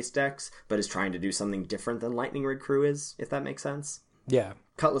pirate-based decks, but is trying to do something different than Lightning Rig Crew is, if that makes sense. Yeah.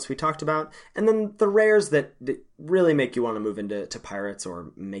 Cutlass we talked about, and then the rares that really make you want to move into pirates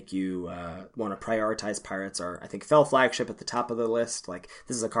or make you want to prioritize pirates are, I think, Fell Flagship at the top of the list. Like,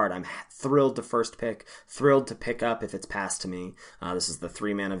 this is a card I'm thrilled to first pick, thrilled to pick up if it's passed to me. This is the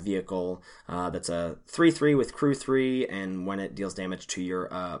 3-mana vehicle that's a 3/3 with crew 3, and when it deals damage to your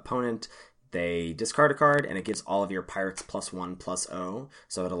opponent, they discard a card, and it gives all of your pirates +1/+0,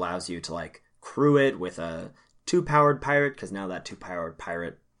 so it allows you to, like, crew it with a 2-powered pirate, because now that 2-powered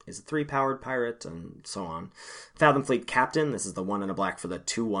pirate is a 3-powered pirate, and so on. Fathom Fleet Captain, this is the 1 and a black for the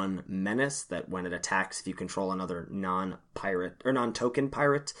 2/1 menace, that when it attacks, if you control another non-pirate, or non-token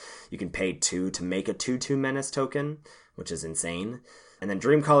pirate, you can pay 2 to make a 2/2 menace token, which is insane. And then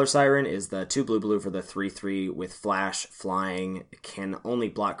Dreamcaller Siren is the 2 blue for the 3/3 with flash, flying. It can only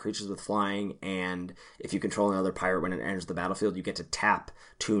block creatures with flying, and if you control another pirate when it enters the battlefield, you get to tap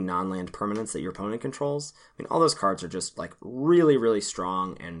 2 non-land permanents that your opponent controls. I mean, all those cards are just like really, really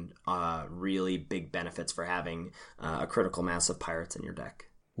strong and really big benefits for having a critical mass of pirates in your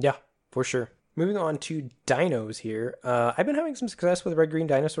deck. Yeah, for sure. Moving on to dinos here. I've been having some success with red-green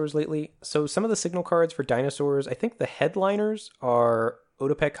dinosaurs lately. So some of the signal cards for dinosaurs, I think the headliners are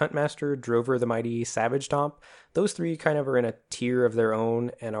Otepec Huntmaster, Drover the Mighty, Savage Stomp. Those 3 kind of are in a tier of their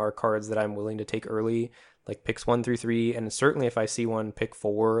own and are cards that I'm willing to take early, like picks 1 through 3. And certainly if I see one pick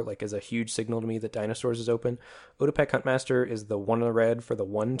 4, like is a huge signal to me that dinosaurs is open. Otepec Huntmaster is the 1 in the red for the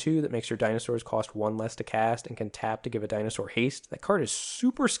 1/2 that makes your dinosaurs cost 1 less to cast and can tap to give a dinosaur haste. That card is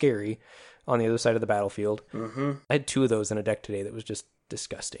super scary on the other side of the battlefield. Mm-hmm. I had 2 of those in a deck today that was just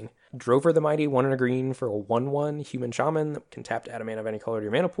disgusting. Drover the Mighty, 1 and a green for a 1/1 human shaman that can tap to add a mana of any color to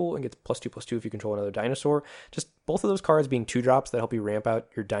your mana pool and gets +2/+2 if you control another dinosaur. Just both of those cards being 2-drops that help you ramp out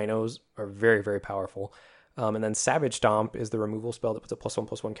your dinos are very, very powerful. And then Savage Stomp is the removal spell that puts a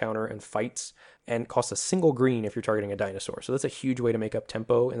 +1/+1 counter and fights and costs a single green if you're targeting a dinosaur. So that's a huge way to make up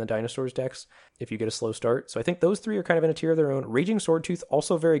tempo in the dinosaurs decks if you get a slow start. So I think those 3 are kind of in a tier of their own. Raging Swordtooth,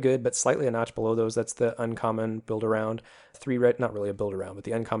 also very good, but slightly a notch below those. That's the uncommon build around. 3 red, not really a build around, but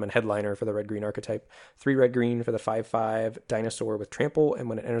the uncommon headliner for the red-green archetype. 3 red-green for the 5/5 dinosaur with trample, and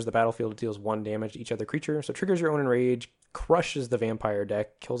when it enters the battlefield, it deals 1 damage to each other creature. So triggers your own enrage, crushes the vampire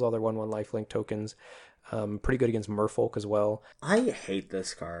deck, kills all their 1/1 lifelink tokens. Pretty good against Merfolk as well. I hate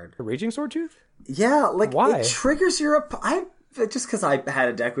this card. Raging Swordtooth? Yeah, like why? It triggers your just because I had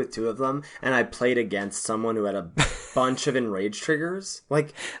a deck with 2 of them and I played against someone who had a bunch of enrage triggers.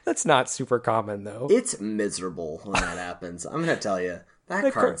 Like, that's not super common though. It's miserable when that happens. I'm gonna tell you,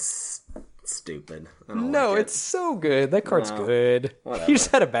 that card's stupid. No, it's so good. That card's good. Whatever. You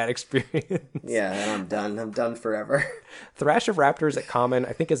just had a bad experience. Yeah, and I'm done. I'm done forever. Thrash of Raptors at common,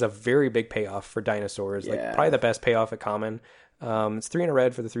 I think, is a very big payoff for dinosaurs. Yeah. Like, probably the best payoff at common. It's 3 in a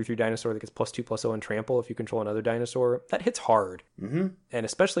red for the 3/3 dinosaur that gets +2/+0 and trample if you control another dinosaur. That hits hard. Mm-hmm. And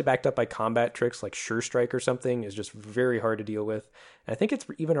especially backed up by combat tricks like Sure Strike or something is just very hard to deal with. And I think it's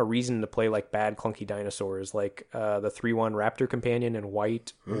even a reason to play like bad clunky dinosaurs like the 3/1 Raptor Companion in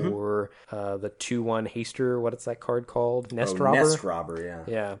white, or the 2/1 Haster, what is that card called? Nest Robber? Nest Robber, yeah.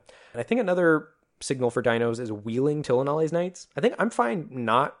 Yeah. And I think another signal for dinos is wheeling Tillinolli's Knights. I think I'm fine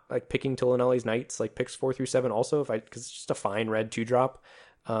not like picking Tillinolli's Knights, like picks 4 through 7 also, because it's just a fine red 2-drop.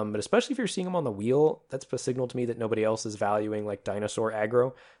 But especially if you're seeing them on the wheel, that's a signal to me that nobody else is valuing like dinosaur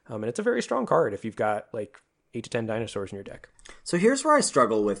aggro. And it's a very strong card if you've got like 8 to 10 dinosaurs in your deck. So here's where I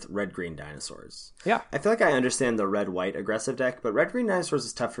struggle with red-green dinosaurs. Yeah. I feel like I understand the red-white aggressive deck, but red-green dinosaurs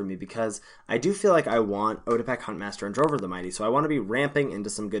is tough for me because I do feel like I want Otepec Huntmaster and Drover the Mighty, so I want to be ramping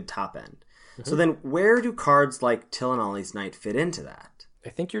into some good top end. So then where do cards like Tillinolly's Knight fit into that? I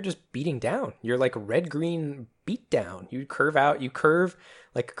think you're just beating down. You're like red-green beat down. You curve,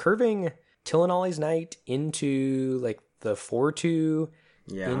 like curving Tillinolly's Knight into like the 4-2,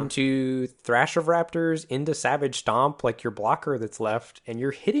 into Thrash of Raptors, into Savage Stomp, like your blocker that's left, and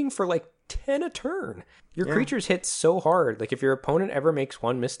you're hitting for like 10 a turn. Your creatures hit so hard. Like if your opponent ever makes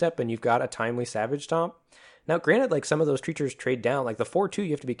one misstep and you've got a timely Savage Stomp. Now, granted, like some of those creatures trade down. Like the 4-2,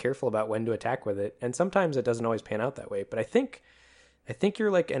 you have to be careful about when to attack with it, and sometimes it doesn't always pan out that way. But I think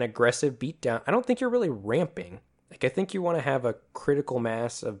you're like an aggressive beatdown. I don't think you're really ramping. Like I think you want to have a critical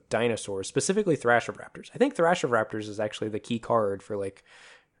mass of dinosaurs, specifically Thrash of Raptors. I think Thrash of Raptors is actually the key card for like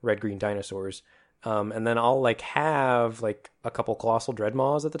red-green dinosaurs. And then I'll like have like a couple Colossal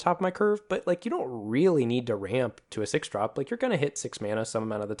Dreadmaws at the top of my curve, but like you don't really need to ramp to a 6-drop. Like you're going to hit 6 mana some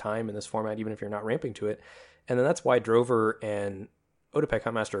amount of the time in this format, even if you're not ramping to it. And then that's why Drover and Otepec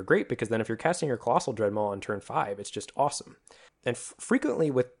Huntmaster are great, because then if you're casting your Colossal Dreadmaw on turn 5, it's just awesome. And frequently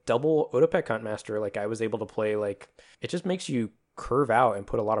with double Otepec Huntmaster, like I was able to play, like it just makes you curve out and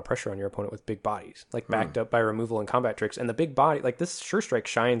put a lot of pressure on your opponent with big bodies, like backed up by removal and combat tricks. And the big body, like this Sure Strike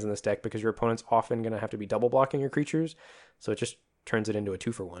shines in this deck because your opponent's often going to have to be double blocking your creatures. So it just turns it into a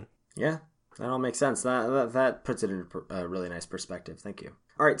 2-for-1. Yeah, that all makes sense. That puts it in a really nice perspective. Thank you.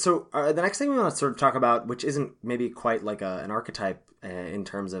 All right, so the next thing we want to sort of talk about, which isn't maybe quite like an archetype in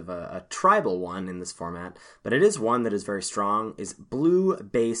terms of a tribal one in this format, but it is one that is very strong, is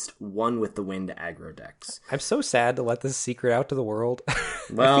blue-based One with the Wind aggro decks. I'm so sad to let this secret out to the world.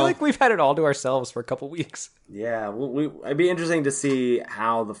 Well, I feel like we've had it all to ourselves for a couple weeks. Yeah, it'd be interesting to see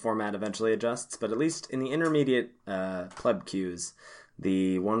how the format eventually adjusts, but at least in the intermediate pleb queues,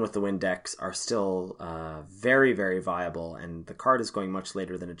 the One with the Wind decks are still very, very viable, and the card is going much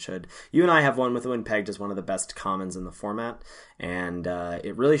later than it should. You and I have One with the Wind pegged as one of the best commons in the format, and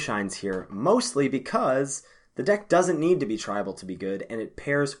it really shines here, mostly because the deck doesn't need to be tribal to be good, and it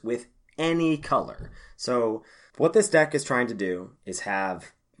pairs with any color. So what this deck is trying to do is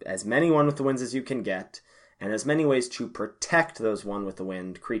have as many One with the Winds as you can get, and as many ways to protect those One with the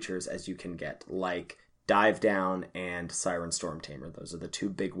Wind creatures as you can get, like Dive Down and Siren Storm Tamer. Those are the two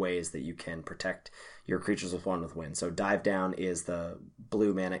big ways that you can protect your creatures with One with Wind. So Dive Down is the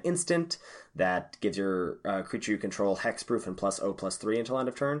blue mana instant that gives your creature you control hexproof and +0/+3 until end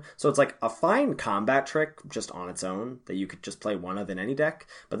of turn. So it's like a fine combat trick just on its own that you could just play one of in any deck.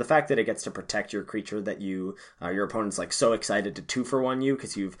 But the fact that it gets to protect your creature that you your opponent's like so excited to 2-for-1 you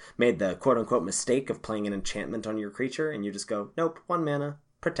because you've made the quote-unquote mistake of playing an enchantment on your creature, and you just go, nope, 1 mana.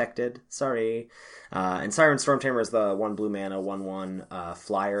 Protected, sorry. And Siren Storm Tamer is the 1 blue mana, 1/1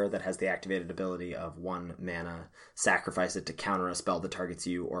 flyer that has the activated ability of 1 mana. Sacrifice it to counter a spell that targets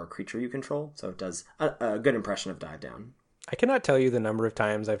you or a creature you control. So it does a good impression of Dive Down. I cannot tell you the number of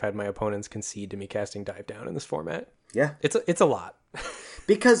times I've had my opponents concede to me casting Dive Down in this format. Yeah. It's a lot.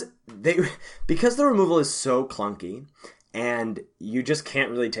 because the removal is so clunky, and you just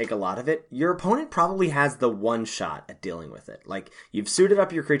can't really take a lot of it, your opponent probably has the one shot at dealing with it. Like, you've suited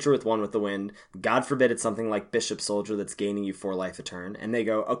up your creature with One with the Wind, God forbid it's something like Bishop Soldier that's gaining you 4 life a turn, and they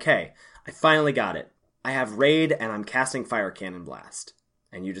go, okay, I finally got it. I have Raid, and I'm casting Fire Cannon Blast.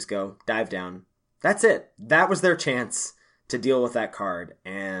 And you just go, Dive Down. That's it. That was their chance to deal with that card,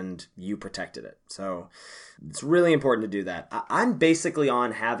 and you protected it. So, it's really important to do that. I'm basically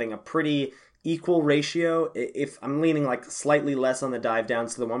on having a pretty equal ratio. If I'm leaning like slightly less on the Dive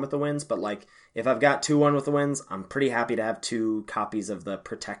Downs to the One with the Winds, but like if I've got 2 One with the Winds, I'm pretty happy to have 2 copies of the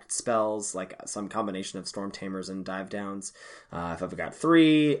Protect spells, like some combination of Storm Tamers and Dive Downs. If I've got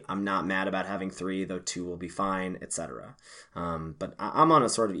 3, I'm not mad about having 3, though 2 will be fine, etc. But I'm on a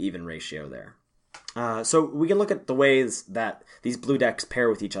sort of even ratio there. So we can look at the ways that these blue decks pair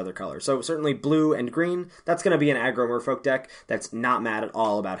with each other colors. So certainly blue and green, that's going to be an aggro merfolk deck that's not mad at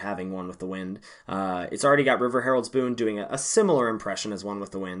all about having One with the Wind. It's already got River Herald's Boon doing a similar impression as One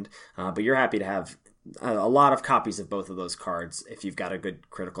with the Wind, but you're happy to have a lot of copies of both of those cards if you've got a good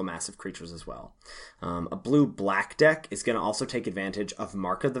critical mass of creatures as well. A blue-black deck is going to also take advantage of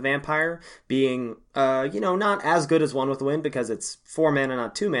Mark of the Vampire being, not as good as One with the Wind because it's 4 mana,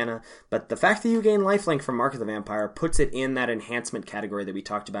 not 2 mana, but the fact that you gain lifelink from Mark of the Vampire puts it in that enhancement category that we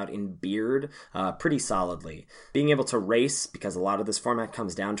talked about in Beard pretty solidly. Being able to race, because a lot of this format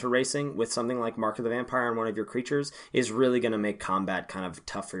comes down to racing, with something like Mark of the Vampire on one of your creatures is really going to make combat kind of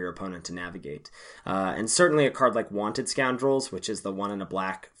tough for your opponent to navigate. And certainly a card like Wanted Scoundrels, which is the 1 and a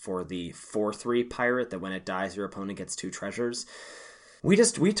black for the 4/3 pirate that when it dies your opponent gets 2 treasures.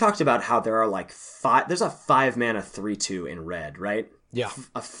 We talked about how there are like 5, there's a 5 mana 3/2 in red, right? Yeah.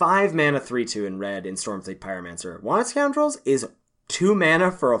 A 5 mana 3/2 in red in Stormfleet Pyromancer. Wanted Scoundrels is 2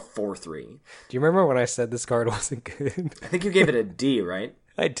 mana for a 4/3. Do you remember when I said this card wasn't good? I think you gave it a D, right?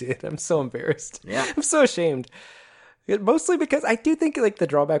 I did. I'm so embarrassed. Yeah. I'm so ashamed. Mostly because I do think like the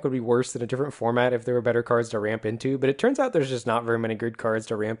drawback would be worse in a different format if there were better cards to ramp into, but it turns out there's just not very many good cards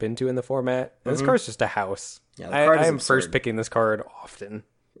to ramp into in the format. And this card's just a house. Yeah, the card I is am absurd. first picking this card often.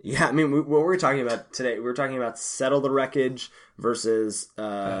 Yeah, I mean, what we're talking about today, we're talking about Settle the Wreckage versus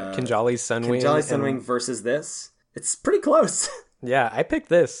Kinjali's Sunwing. Kinjali's Sunwing versus this. It's pretty close. Yeah, I picked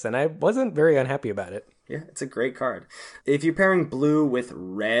this, and I wasn't very unhappy about it. Yeah, it's a great card. If you're pairing blue with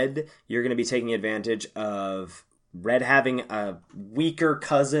red, you're going to be taking advantage of red having a weaker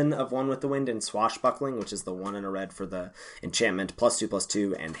cousin of One with the Wind in Swashbuckling, which is the 1 and a red for the enchantment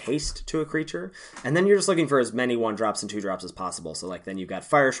 +2/+2 and haste to a creature. And then you're just looking for as many 1-drops and 2-drops as possible. So like then you've got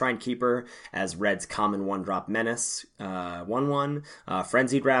Fire Shrine Keeper as red's common 1-drop menace, 1/1.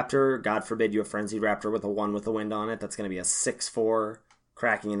 Frenzied Raptor, God forbid you have Frenzied Raptor with a 1 with the Wind on it. That's going to be a 6/4.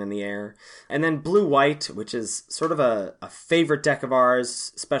 Cracking it in the air. And then blue-white, which is sort of a favorite deck of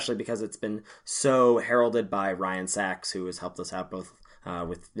ours, especially because it's been so heralded by Ryan Sachs, who has helped us out both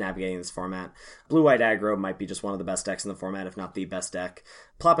with navigating this format. Blue-white aggro might be just one of the best decks in the format, if not the best deck.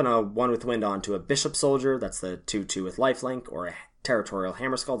 Plopping a 1 with Wind onto a Bishop Soldier, that's the 2/2 with lifelink, or a Territorial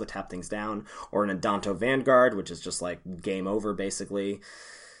Hammerskull to tap things down, or an Adanto Vanguard, which is just like game over, basically.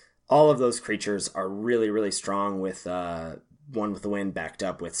 All of those creatures are really, really strong with... 1 with the Wind backed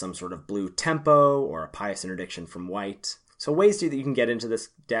up with some sort of blue tempo or a Pious Interdiction from white. So ways that you can get into this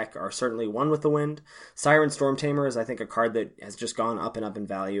deck are certainly 1 with the Wind. Siren Stormtamer is, I think, a card that has just gone up and up in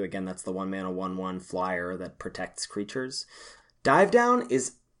value. Again, that's the 1 mana 1/1 flyer that protects creatures. Dive Down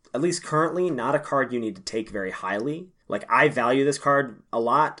is, at least currently, not a card you need to take very highly. Like, I value this card a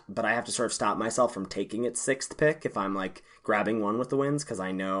lot, but I have to sort of stop myself from taking its 6th pick if I'm, like, grabbing 1 with the Winds, because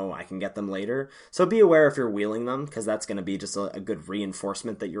I know I can get them later. So be aware if you're wheeling them, because that's going to be just a good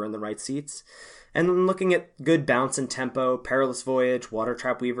reinforcement that you're in the right seats. And then looking at good bounce and tempo, Perilous Voyage, Water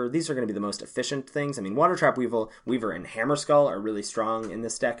Trap Weaver, these are going to be the most efficient things. I mean, Water Trap Weaver and Hammerskull are really strong in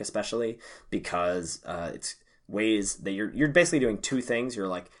this deck, especially because it's ways that you're basically doing 2 things. You're,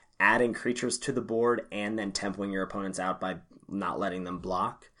 like, adding creatures to the board and then tempoing your opponents out by not letting them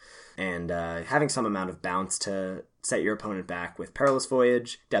block. And having some amount of bounce to set your opponent back with Perilous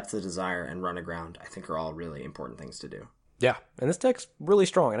Voyage, Depth of Desire, and Run Aground, I think are all really important things to do. Yeah, and this deck's really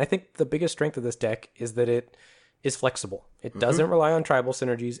strong. And I think the biggest strength of this deck is that it is flexible. It doesn't rely on tribal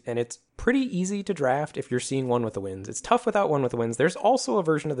synergies, and it's pretty easy to draft if you're seeing 1 with the Winds. It's tough without 1 with the Winds. There's also a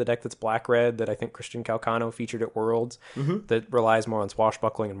version of the deck that's black-red that I think Christian Calcano featured at Worlds that relies more on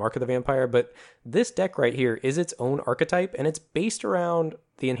Swashbuckling and Mark of the Vampire, but this deck right here is its own archetype, and it's based around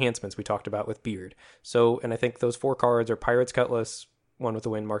the enhancements we talked about with Beard. So, and I think those 4 cards are Pirate's Cutlass, 1 with the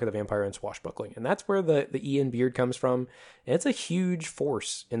Wind, Mark of the Vampire, and Swashbuckling. And that's where the E in Beard comes from. And it's a huge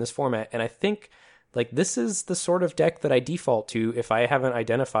force in this format, and I think... like, this is the sort of deck that I default to if I haven't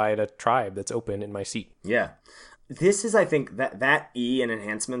identified a tribe that's open in my seat. Yeah. This is, I think, that E and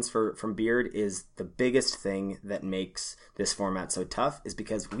enhancements from Beard is the biggest thing that makes this format so tough, is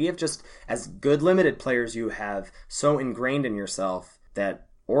because we have just, as good limited players, you have so ingrained in yourself that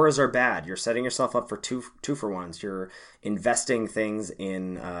auras are bad. You're setting yourself up for two for ones. You're investing things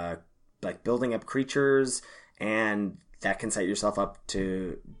in, like, building up creatures, and that can set yourself up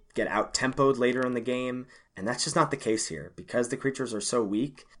to get out-tempoed later in the game, and that's just not the case here. Because the creatures are so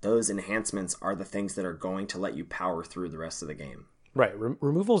weak, those enhancements are the things that are going to let you power through the rest of the game. Right.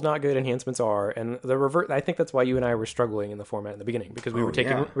 Removal's not good, enhancements are, and the revert. I think that's why you and I were struggling in the format in the beginning, because we were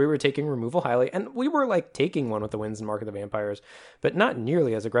taking removal highly, and we were like taking 1 with the Winds and Mark of the Vampires, but not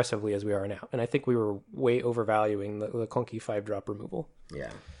nearly as aggressively as we are now. And I think we were way overvaluing the clunky 5-drop removal.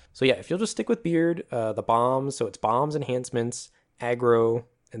 Yeah. So yeah, if you'll just stick with Beard, the bombs, so it's bombs, enhancements, aggro,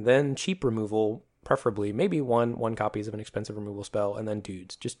 and then cheap removal, preferably maybe one copies of an expensive removal spell, and then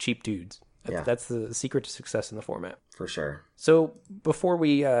dudes, just cheap dudes. That's the secret to success in the format. For sure. So before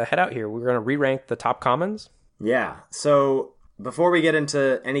we head out here, we're going to re-rank the top commons. Yeah. So before we get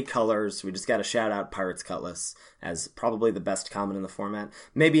into any colors, we just got to shout out Pirate's Cutlass as probably the best common in the format.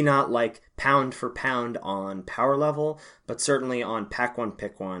 Maybe not like pound for pound on power level, but certainly on pack 1,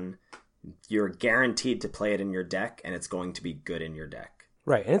 pick 1. You're guaranteed to play it in your deck, and it's going to be good in your deck.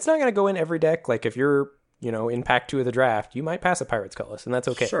 Right, and it's not going to go in every deck. Like, if you're, in pack 2 of the draft, you might pass a Pirate's Cutlass, and that's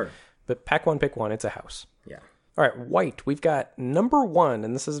okay. Sure. But pack 1, pick 1, it's a house. Yeah. All right, white. We've got number 1,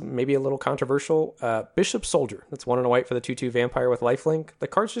 and this is maybe a little controversial, Bishop Soldier. That's 1 and a white for the 2/2 Vampire with lifelink. The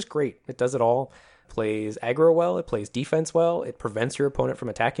card's just great. It does it all. plays aggro well, it plays defense well, it prevents your opponent from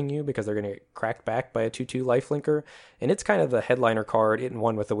attacking you because they're going to get cracked back by a 2/2 lifelinker, and it's kind of the headliner card. It and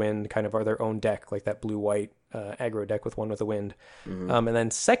One with the Wind kind of are their own deck, like that blue-white aggro deck with One with the Wind. And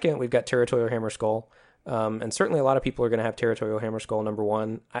then second, we've got Territorial Hammerskull, and certainly a lot of people are going to have Territorial Hammerskull number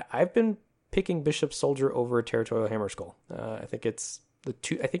one. I've been picking Bishop Soldier over Territorial Hammerskull. I think it's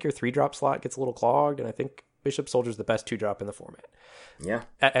I think your 3-drop slot gets a little clogged, and I think Bishop Soldier's the best 2-drop in the format. Yeah.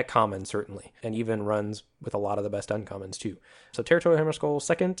 At common, certainly. And even runs with a lot of the best uncommons, too. So Territorial Hammerskull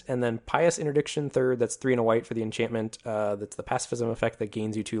second, and then Pious Interdiction third. That's 3 and a white for the enchantment. That's the pacifism effect that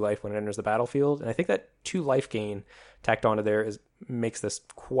gains you 2 life when it enters the battlefield. And I think that 2 life gain tacked onto there makes this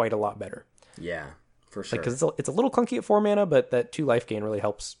quite a lot better. Yeah, for sure. Because it's a little clunky at 4 mana, but that 2 life gain really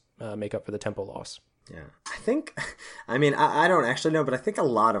helps make up for the tempo loss. Yeah, I don't actually know, but I think a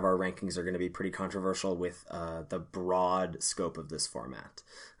lot of our rankings are going to be pretty controversial with the broad scope of this format.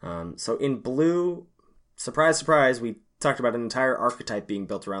 So in blue, surprise, surprise, we talked about an entire archetype being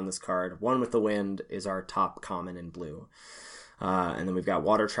built around this card. One with the Wind is our top common in blue. And then we've got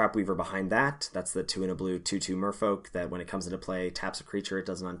Water Trap Weaver behind that. That's the 2 and a blue 2/2 Merfolk that when it comes into play, taps a creature. It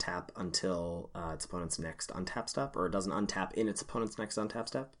doesn't untap until its opponent's next untap step, or it doesn't untap in its opponent's next untap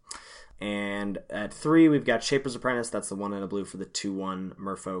step. And at 3, we've got Shaper's Apprentice. That's the 1 and a blue for the 2/1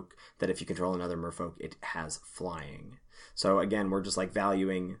 Merfolk that if you control another Merfolk, it has flying. So again, we're just like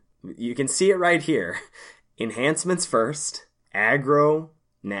valuing. You can see it right here. Enhancements first, aggro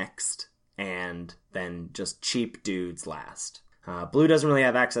next, and then just cheap dudes last. Blue doesn't really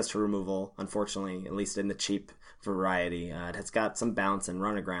have access to removal, unfortunately, at least in the cheap variety. It has got some bounce and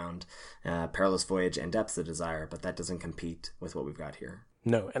run aground, Perilous Voyage, and Depths of Desire, but that doesn't compete with what we've got here.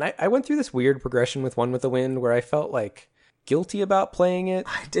 No, and I went through this weird progression with One with the Wind where I felt like guilty about playing it.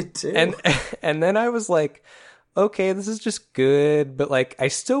 I did too. And then I was like, okay, this is just good, but like I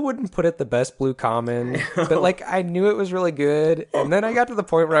still wouldn't put it the best blue common, but like I knew it was really good. And then I got to the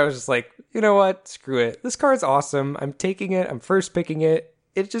point where I was just like, you know what? Screw it. This card's awesome. I'm taking it. I'm first picking it.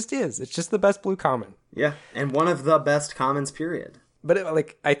 It just is. It's just the best blue common. Yeah, and one of the best commons, period.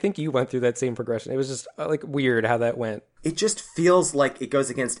 But I think you went through that same progression. It was just like weird how that went. It just feels like it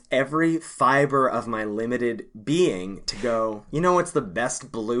goes against every fiber of my limited being to go, you know what's the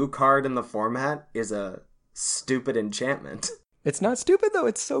best blue card in the format is a stupid enchantment. It's not stupid, though.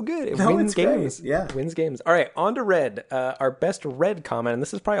 It's so good. It No, wins it's great. games. Yeah. It wins games. All right, on to red. Our best red common, and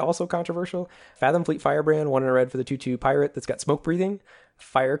this is probably also controversial. Fathom Fleet Firebrand, 1 and a red for the 2/2 pirate that's got smoke breathing.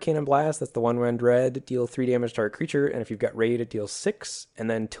 Fire Cannon Blast, that's the 1 red, deal 3 damage to target creature, and if you've got raid, it deals 6. And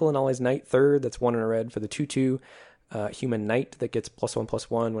then Tillinolly's Knight third, that's 1 and a red for the 2/2 human knight that gets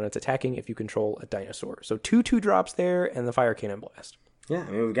 +1/+1 when it's attacking if you control a dinosaur. So 2 2-drops there, and the Fire Cannon Blast. Yeah,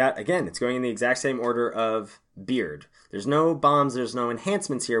 I mean, we've got, again, it's going in the exact same order of Beard. There's no bombs, there's no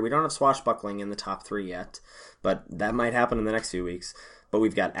enhancements here. We don't have Swashbuckling in the top 3 yet, but that might happen in the next few weeks. But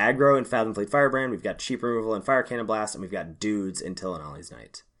we've got aggro in Fathom Fleet Firebrand, we've got cheap removal in Fire Cannon Blast, and we've got dudes in Tillinolly's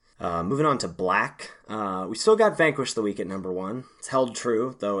Knight. Moving on to black, we still got Vanquish the Week at number 1. It's held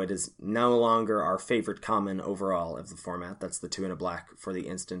true, though it is no longer our favorite common overall of the format. That's the 2 and a black for the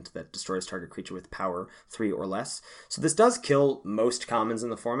instant that destroys target creature with power 3 or less. So this does kill most commons in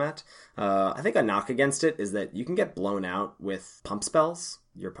the format. I think a knock against it is that you can get blown out with pump spells.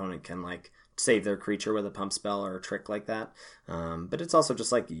 Your opponent can save their creature with a pump spell or a trick like that. But it's also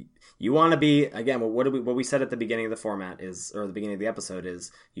just you want to be, again, what we said at the beginning of the format is, or the beginning of the episode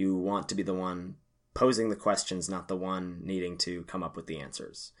is, you want to be the one posing the questions, not the one needing to come up with the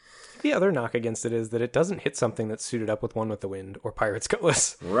answers. The other knock against it is that it doesn't hit something that's suited up with One with the Wind or Pirate's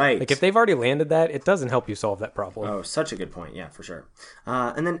Cutlass. Right. Like if they've already landed that, it doesn't help you solve that problem. Oh, such a good point. Yeah, for sure.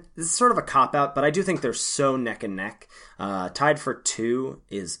 And then this is sort of a cop-out, but I do think they're so neck and neck. Tied for 2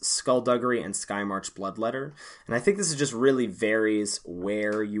 is Skullduggery and Skymarch Bloodletter. And I think this just really varies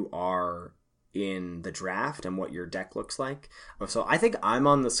where you are in the draft and what your deck looks like. So I think I'm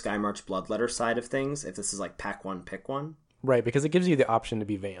on the Skymarch Bloodletter side of things, if this is like pack 1, pick 1. Right, because it gives you the option to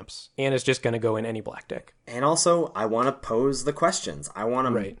be Vamps, and it's just going to go in any black deck. And also, I want to pose the questions. I want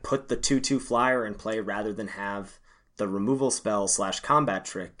to Right. put the 2/2 flyer in play rather than have the removal spell / combat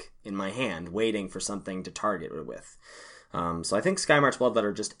trick in my hand, waiting for something to target it with. So I think Skymarch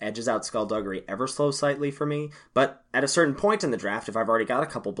Bloodletter just edges out Skullduggery ever so slightly for me. But at a certain point in the draft, if I've already got a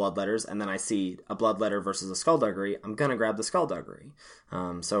couple Bloodletters and then I see a Bloodletter versus a Skullduggery, I'm going to grab the Skullduggery.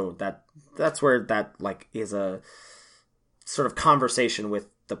 So that's where that is a sort of conversation with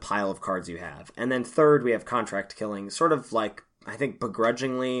the pile of cards you have. And then third, we have Contract Killing, sort of I think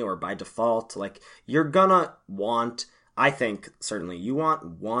begrudgingly or by default, you're gonna want, I think certainly, you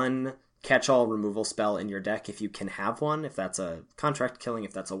want one catch-all removal spell in your deck if you can have one, if that's a Contract Killing,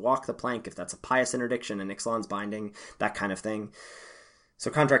 if that's a Walk the Plank, if that's a Pious Interdiction, an Ixalan's Binding, that kind of thing. So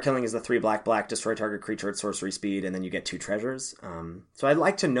Contract Killing is the 3/black, destroy target creature at sorcery speed, and then you get 2 treasures. So I'd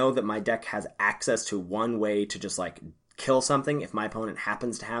like to know that my deck has access to one way to just like kill something if my opponent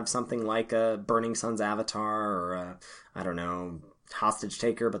happens to have something like a Burning Sun's Avatar or a, I don't know, Hostage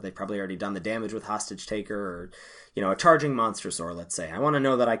Taker, but they've probably already done the damage with Hostage Taker, or, you know, a Charging Monstrosaur, let's say. I want to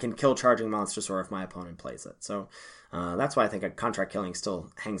know that I can kill Charging Monstrosaur if my opponent plays it. So that's why I think a Contract Killing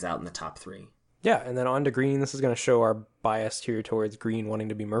still hangs out in the top 3. Yeah, and then on to green. This is going to show our bias here towards green wanting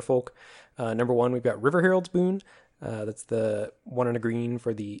to be Merfolk. Number 1, we've got River Herald's Boon. That's the 1 and a green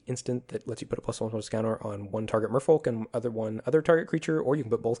for the instant that lets you put a +1/+1 counter on one target Merfolk and other target creature, or you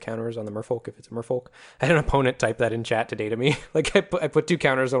can put both counters on the Merfolk if it's a Merfolk. I had an opponent type that in chat today to me. Like I put 2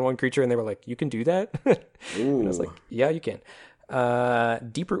 counters on one creature and they were like, "You can do that?" And I was like, "Yeah, you can."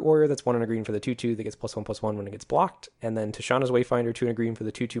 Deeproot Warrior, that's 1 and a green for the 2/2 that gets +1/+1 when it gets blocked, and then Tashana's Wayfinder, 2 and a green for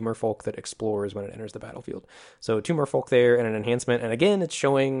the 2/2 Merfolk that explores when it enters the battlefield. So 2 Merfolk there and an enhancement, and again it's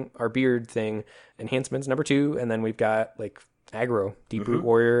showing our beard thing. Enhancements number 2, and then we've got like aggro, Deeproot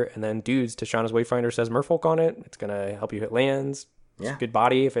Warrior, and then dudes. Tashana's Wayfinder says Merfolk on it. It's gonna help you hit lands. It's a good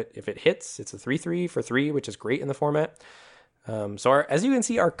body if it hits. It's a 3/3 for 3, which is great in the format. So as you can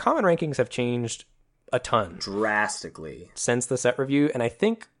see, our common rankings have changed a ton. Drastically. Since the set review, and I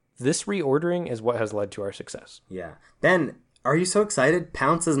think this reordering is what has led to our success. Yeah. Ben, are you so excited?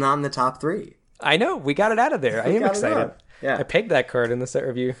 Pounce is not in the top 3. I know. We got it out of there. I am excited. Yeah. I pegged that card in the set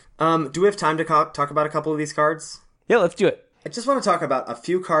review. Do we have time to talk about a couple of these cards? Yeah, let's do it. I just want to talk about a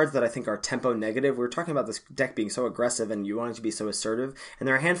few cards that I think are tempo negative. We were talking about this deck being so aggressive and you want it to be so assertive. And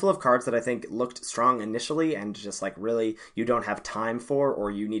there are a handful of cards that I think looked strong initially and just like really you don't have time for,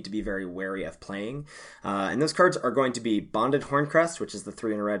 or you need to be very wary of playing. And those cards are going to be Bonded Horncrest, which is the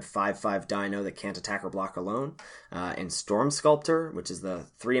 3 and a red 5/5 dino that can't attack or block alone. And Storm Sculptor, which is the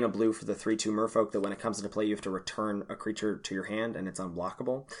 3 and a blue for the 3/2 Merfolk that when it comes into play you have to return a creature to your hand and it's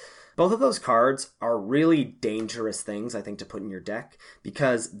unblockable. Both of those cards are really dangerous things, I think, to put in your deck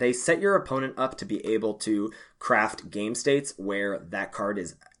because they set your opponent up to be able to craft game states where that card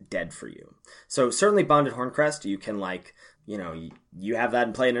is dead for you. So certainly Bonded Horncrest, you can you have that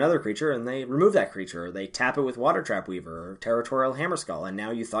in play in another creature and they remove that creature, or they tap it with Water Trap Weaver or Territorial Hammerskull, and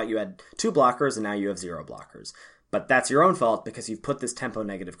now you thought you had 2 blockers and now you have 0 blockers. But that's your own fault because you've put this tempo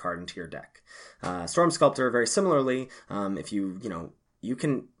negative card into your deck. Storm Sculptor, very similarly, if you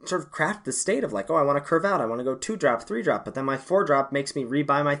can sort of craft the state of like, oh, I want to curve out. I want to go 2-drop, 3-drop, but then my 4-drop makes me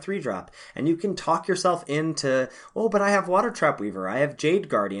rebuy my 3-drop. And you can talk yourself into, oh, but I have Water Trap Weaver. I have Jade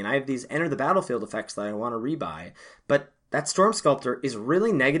Guardian. I have these enter the battlefield effects that I want to rebuy. But that Storm Sculptor is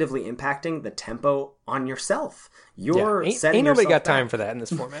really negatively impacting the tempo on yourself. You're setting ain't nobody got yourself time back. for that in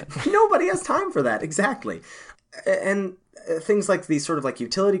this format. Nobody has time for that. Exactly. And things like these sort of like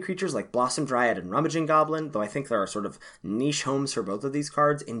utility creatures like Blossom Dryad and Rummaging Goblin, though I think there are sort of niche homes for both of these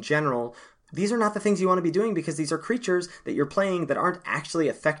cards, in general, these are not the things you want to be doing because these are creatures that you're playing that aren't actually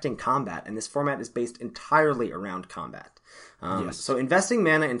affecting combat, and this format is based entirely around combat. So investing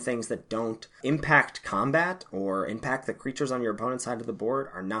mana in things that don't impact combat or impact the creatures on your opponent's side of the board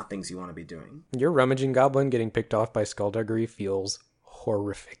are not things you want to be doing. Your Rummaging Goblin getting picked off by Skullduggery feels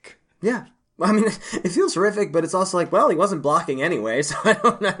horrific. Yeah. I mean, it feels horrific, but it's also like, well, he wasn't blocking anyway, so I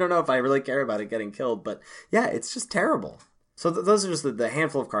don't know if I really care about it getting killed. But yeah, it's just terrible. So those are just the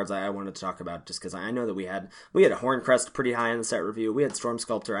handful of cards I wanted to talk about, just because I know that we had Horncrest pretty high in the set review. We had Storm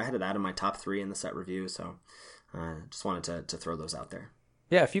Sculptor. I had it out in my top 3 in the set review, so just wanted to throw those out there.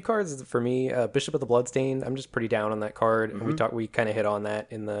 Yeah, a few cards for me. Bishop of the Bloodstained, I'm just pretty down on that card. Mm-hmm. We kind of hit on that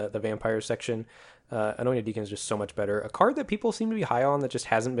in the vampire section. Anointed Deacon is just so much better. A card that people seem to be high on that just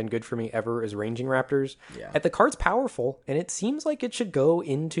hasn't been good for me ever is Ranging Raptors. Yeah. The card's powerful, and it seems like it should go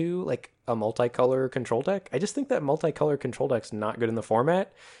into like a multicolor control deck. I just think that multicolor control deck's not good in the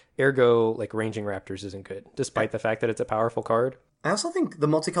format. Ergo, like Ranging Raptors isn't good, despite the fact that it's a powerful card. I also think the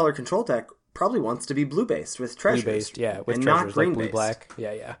multicolor control deck probably wants to be blue-based with treasures. Blue-based, yeah, with and treasures, not green-based. like blue-black.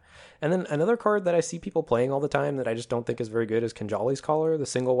 Yeah. And then another card that I see people playing all the time that I just don't think is very good is Kinjali's Collar, the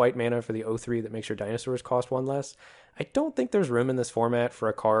single white mana for the 0/3 that makes your dinosaurs cost 1 less. I don't think there's room in this format for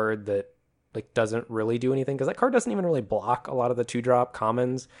a card that like doesn't really do anything, because that card doesn't even really block a lot of the 2-drop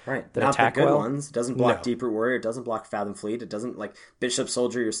commons that not attack the good well. ones. It doesn't block Deeproot Warrior. It doesn't block Fathom Fleet. It doesn't like Bishop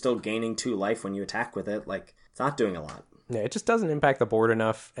Soldier. You're still gaining 2 life when you attack with it. Like, it's not doing a lot. Yeah, it just doesn't impact the board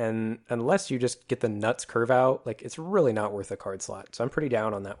enough, and unless you just get the nuts curve out, like it's really not worth a card slot. So I'm pretty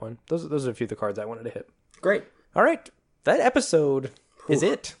down on that one. Those are a few of the cards I wanted to hit. Great. All right, that episode is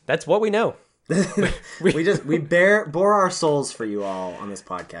it. That's what we know. we bore our souls for you all on this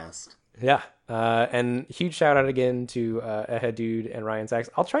podcast. Yeah. And huge shout out again to Ahead Dude and Ryan Sachs.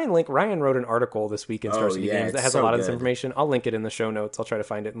 I'll try and link. Ryan wrote an article this week in Star City Games that has a lot of this information. I'll link it in the show notes. I'll try to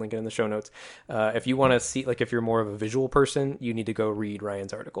find it and link it in the show notes. If you want to see, like, if you're more of a visual person, you need to go read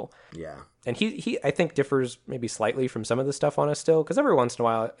Ryan's article. Yeah. And he I think differs maybe slightly from some of the stuff on us still, because every once in a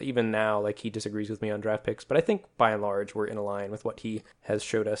while, even now, like, he disagrees with me on draft picks. But I think by and large, we're in line with what he has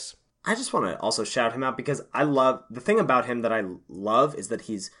showed us. I just want to also shout him out because the thing about him that I love is that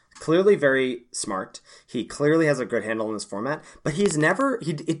he's clearly very smart. He clearly has a good handle on this format, but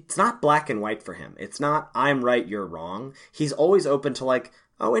it's not black and white for him. It's not, I'm right, you're wrong. He's always open to, like,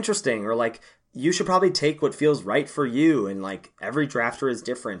 oh, interesting, or like, you should probably take what feels right for you, and like, every drafter is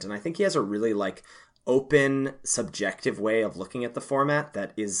different. And I think he has a really, like, open, subjective way of looking at the format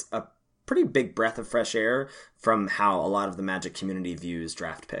that is a pretty big breath of fresh air from how a lot of the Magic community views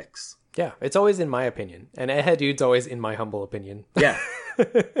draft picks. Yeah, it's always in my opinion. And Ahead Dude's always in my humble opinion. Yeah.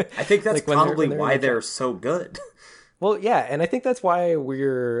 I think that's like probably why they're so good. Well, yeah, and I think that's why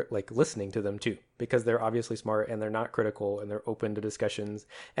we're, like, listening to them too, because they're obviously smart and they're not critical and they're open to discussions.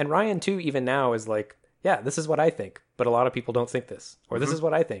 And Ryan too, even now, is like, yeah, this is what I think, but a lot of people don't think this, or this is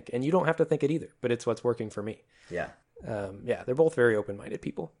what I think, and you don't have to think it either, but it's what's working for me. Yeah. Yeah, they're both very open-minded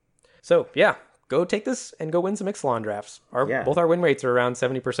people. So, yeah, go take this and go win some XLN drafts. Both our win rates are around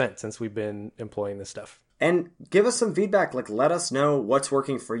 70% since we've been employing this stuff. And give us some feedback. Like, let us know what's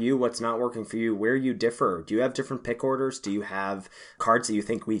working for you, what's not working for you, where you differ. Do you have different pick orders? Do you have cards that you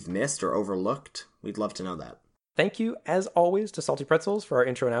think we've missed or overlooked? We'd love to know that. Thank you, as always, to Salty Pretzels for our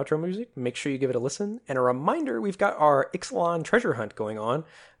intro and outro music. Make sure you give it a listen. And a reminder, we've got our XLN treasure hunt going on.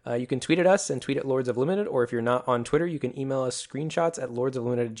 You can tweet at us and tweet at Lords of Limited, or if you're not on Twitter, you can email us screenshots at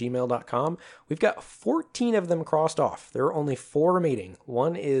lordsoflimited@gmail.com. We've got 14 of them crossed off. There are only 4 remaining.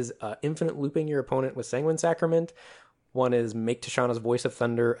 One is infinite looping your opponent with Sanguine Sacrament. One is make Tashana's Voice of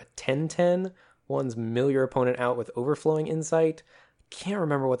Thunder a 10-10. One's mill your opponent out with Overflowing Insight. Can't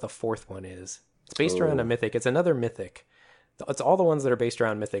remember what the 4th one is. It's based around a mythic. It's another mythic. It's all the ones that are based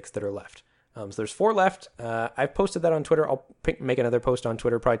around mythics that are left. So there's 4 left. I've posted that on Twitter. I'll make another post on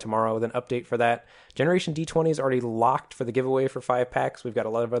Twitter probably tomorrow with an update for that. Generation D20 is already locked for the giveaway for 5 packs. We've got a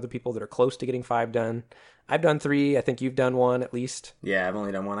lot of other people that are close to getting 5 done. I've done 3. I think you've done 1 at least. Yeah, I've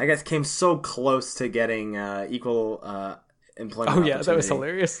only done 1. I guess came so close to getting equal employment. Oh yeah, that was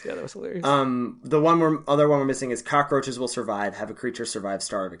hilarious. Yeah, that was hilarious. The other one we're missing is Cockroaches Will Survive. Have a creature survive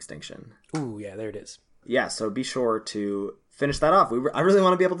Star of Extinction. Ooh, yeah, there it is. Yeah, so be sure to finish that off. I really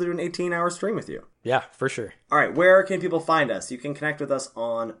want to be able to do an 18-hour stream with you. Yeah, for sure. All right, where can people find us? You can connect with us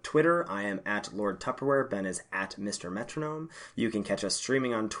on Twitter. I am at Lord Tupperware. Ben is at Mr. Metronome. You can catch us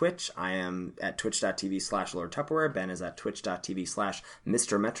streaming on Twitch. I am at twitch.tv/Lord Tupperware. Ben is at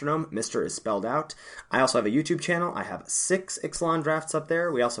twitch.tv/Mr. Metronome. Mr. is spelled out. I also have a YouTube channel. I have 6 Ixalan drafts up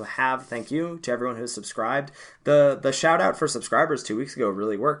there. We also have, thank you to everyone who's subscribed. The shout out for subscribers 2 weeks ago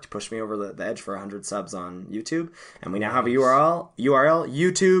really worked. Pushed me over the edge for 100 subs on YouTube. And we now have a URL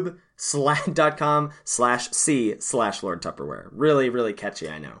youtube.com/c/Lord Tupperware. Really, really catchy,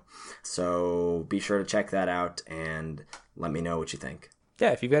 I know. So be sure to check that out and let me know what you think. Yeah,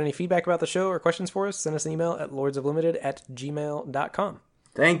 if you've got any feedback about the show or questions for us, send us an email at lordsoflimited@gmail.com.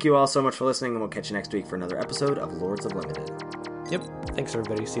 Thank you all so much for listening, and we'll catch you next week for another episode of Lords of Limited. Yep. Thanks,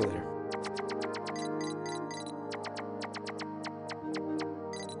 everybody. See you later.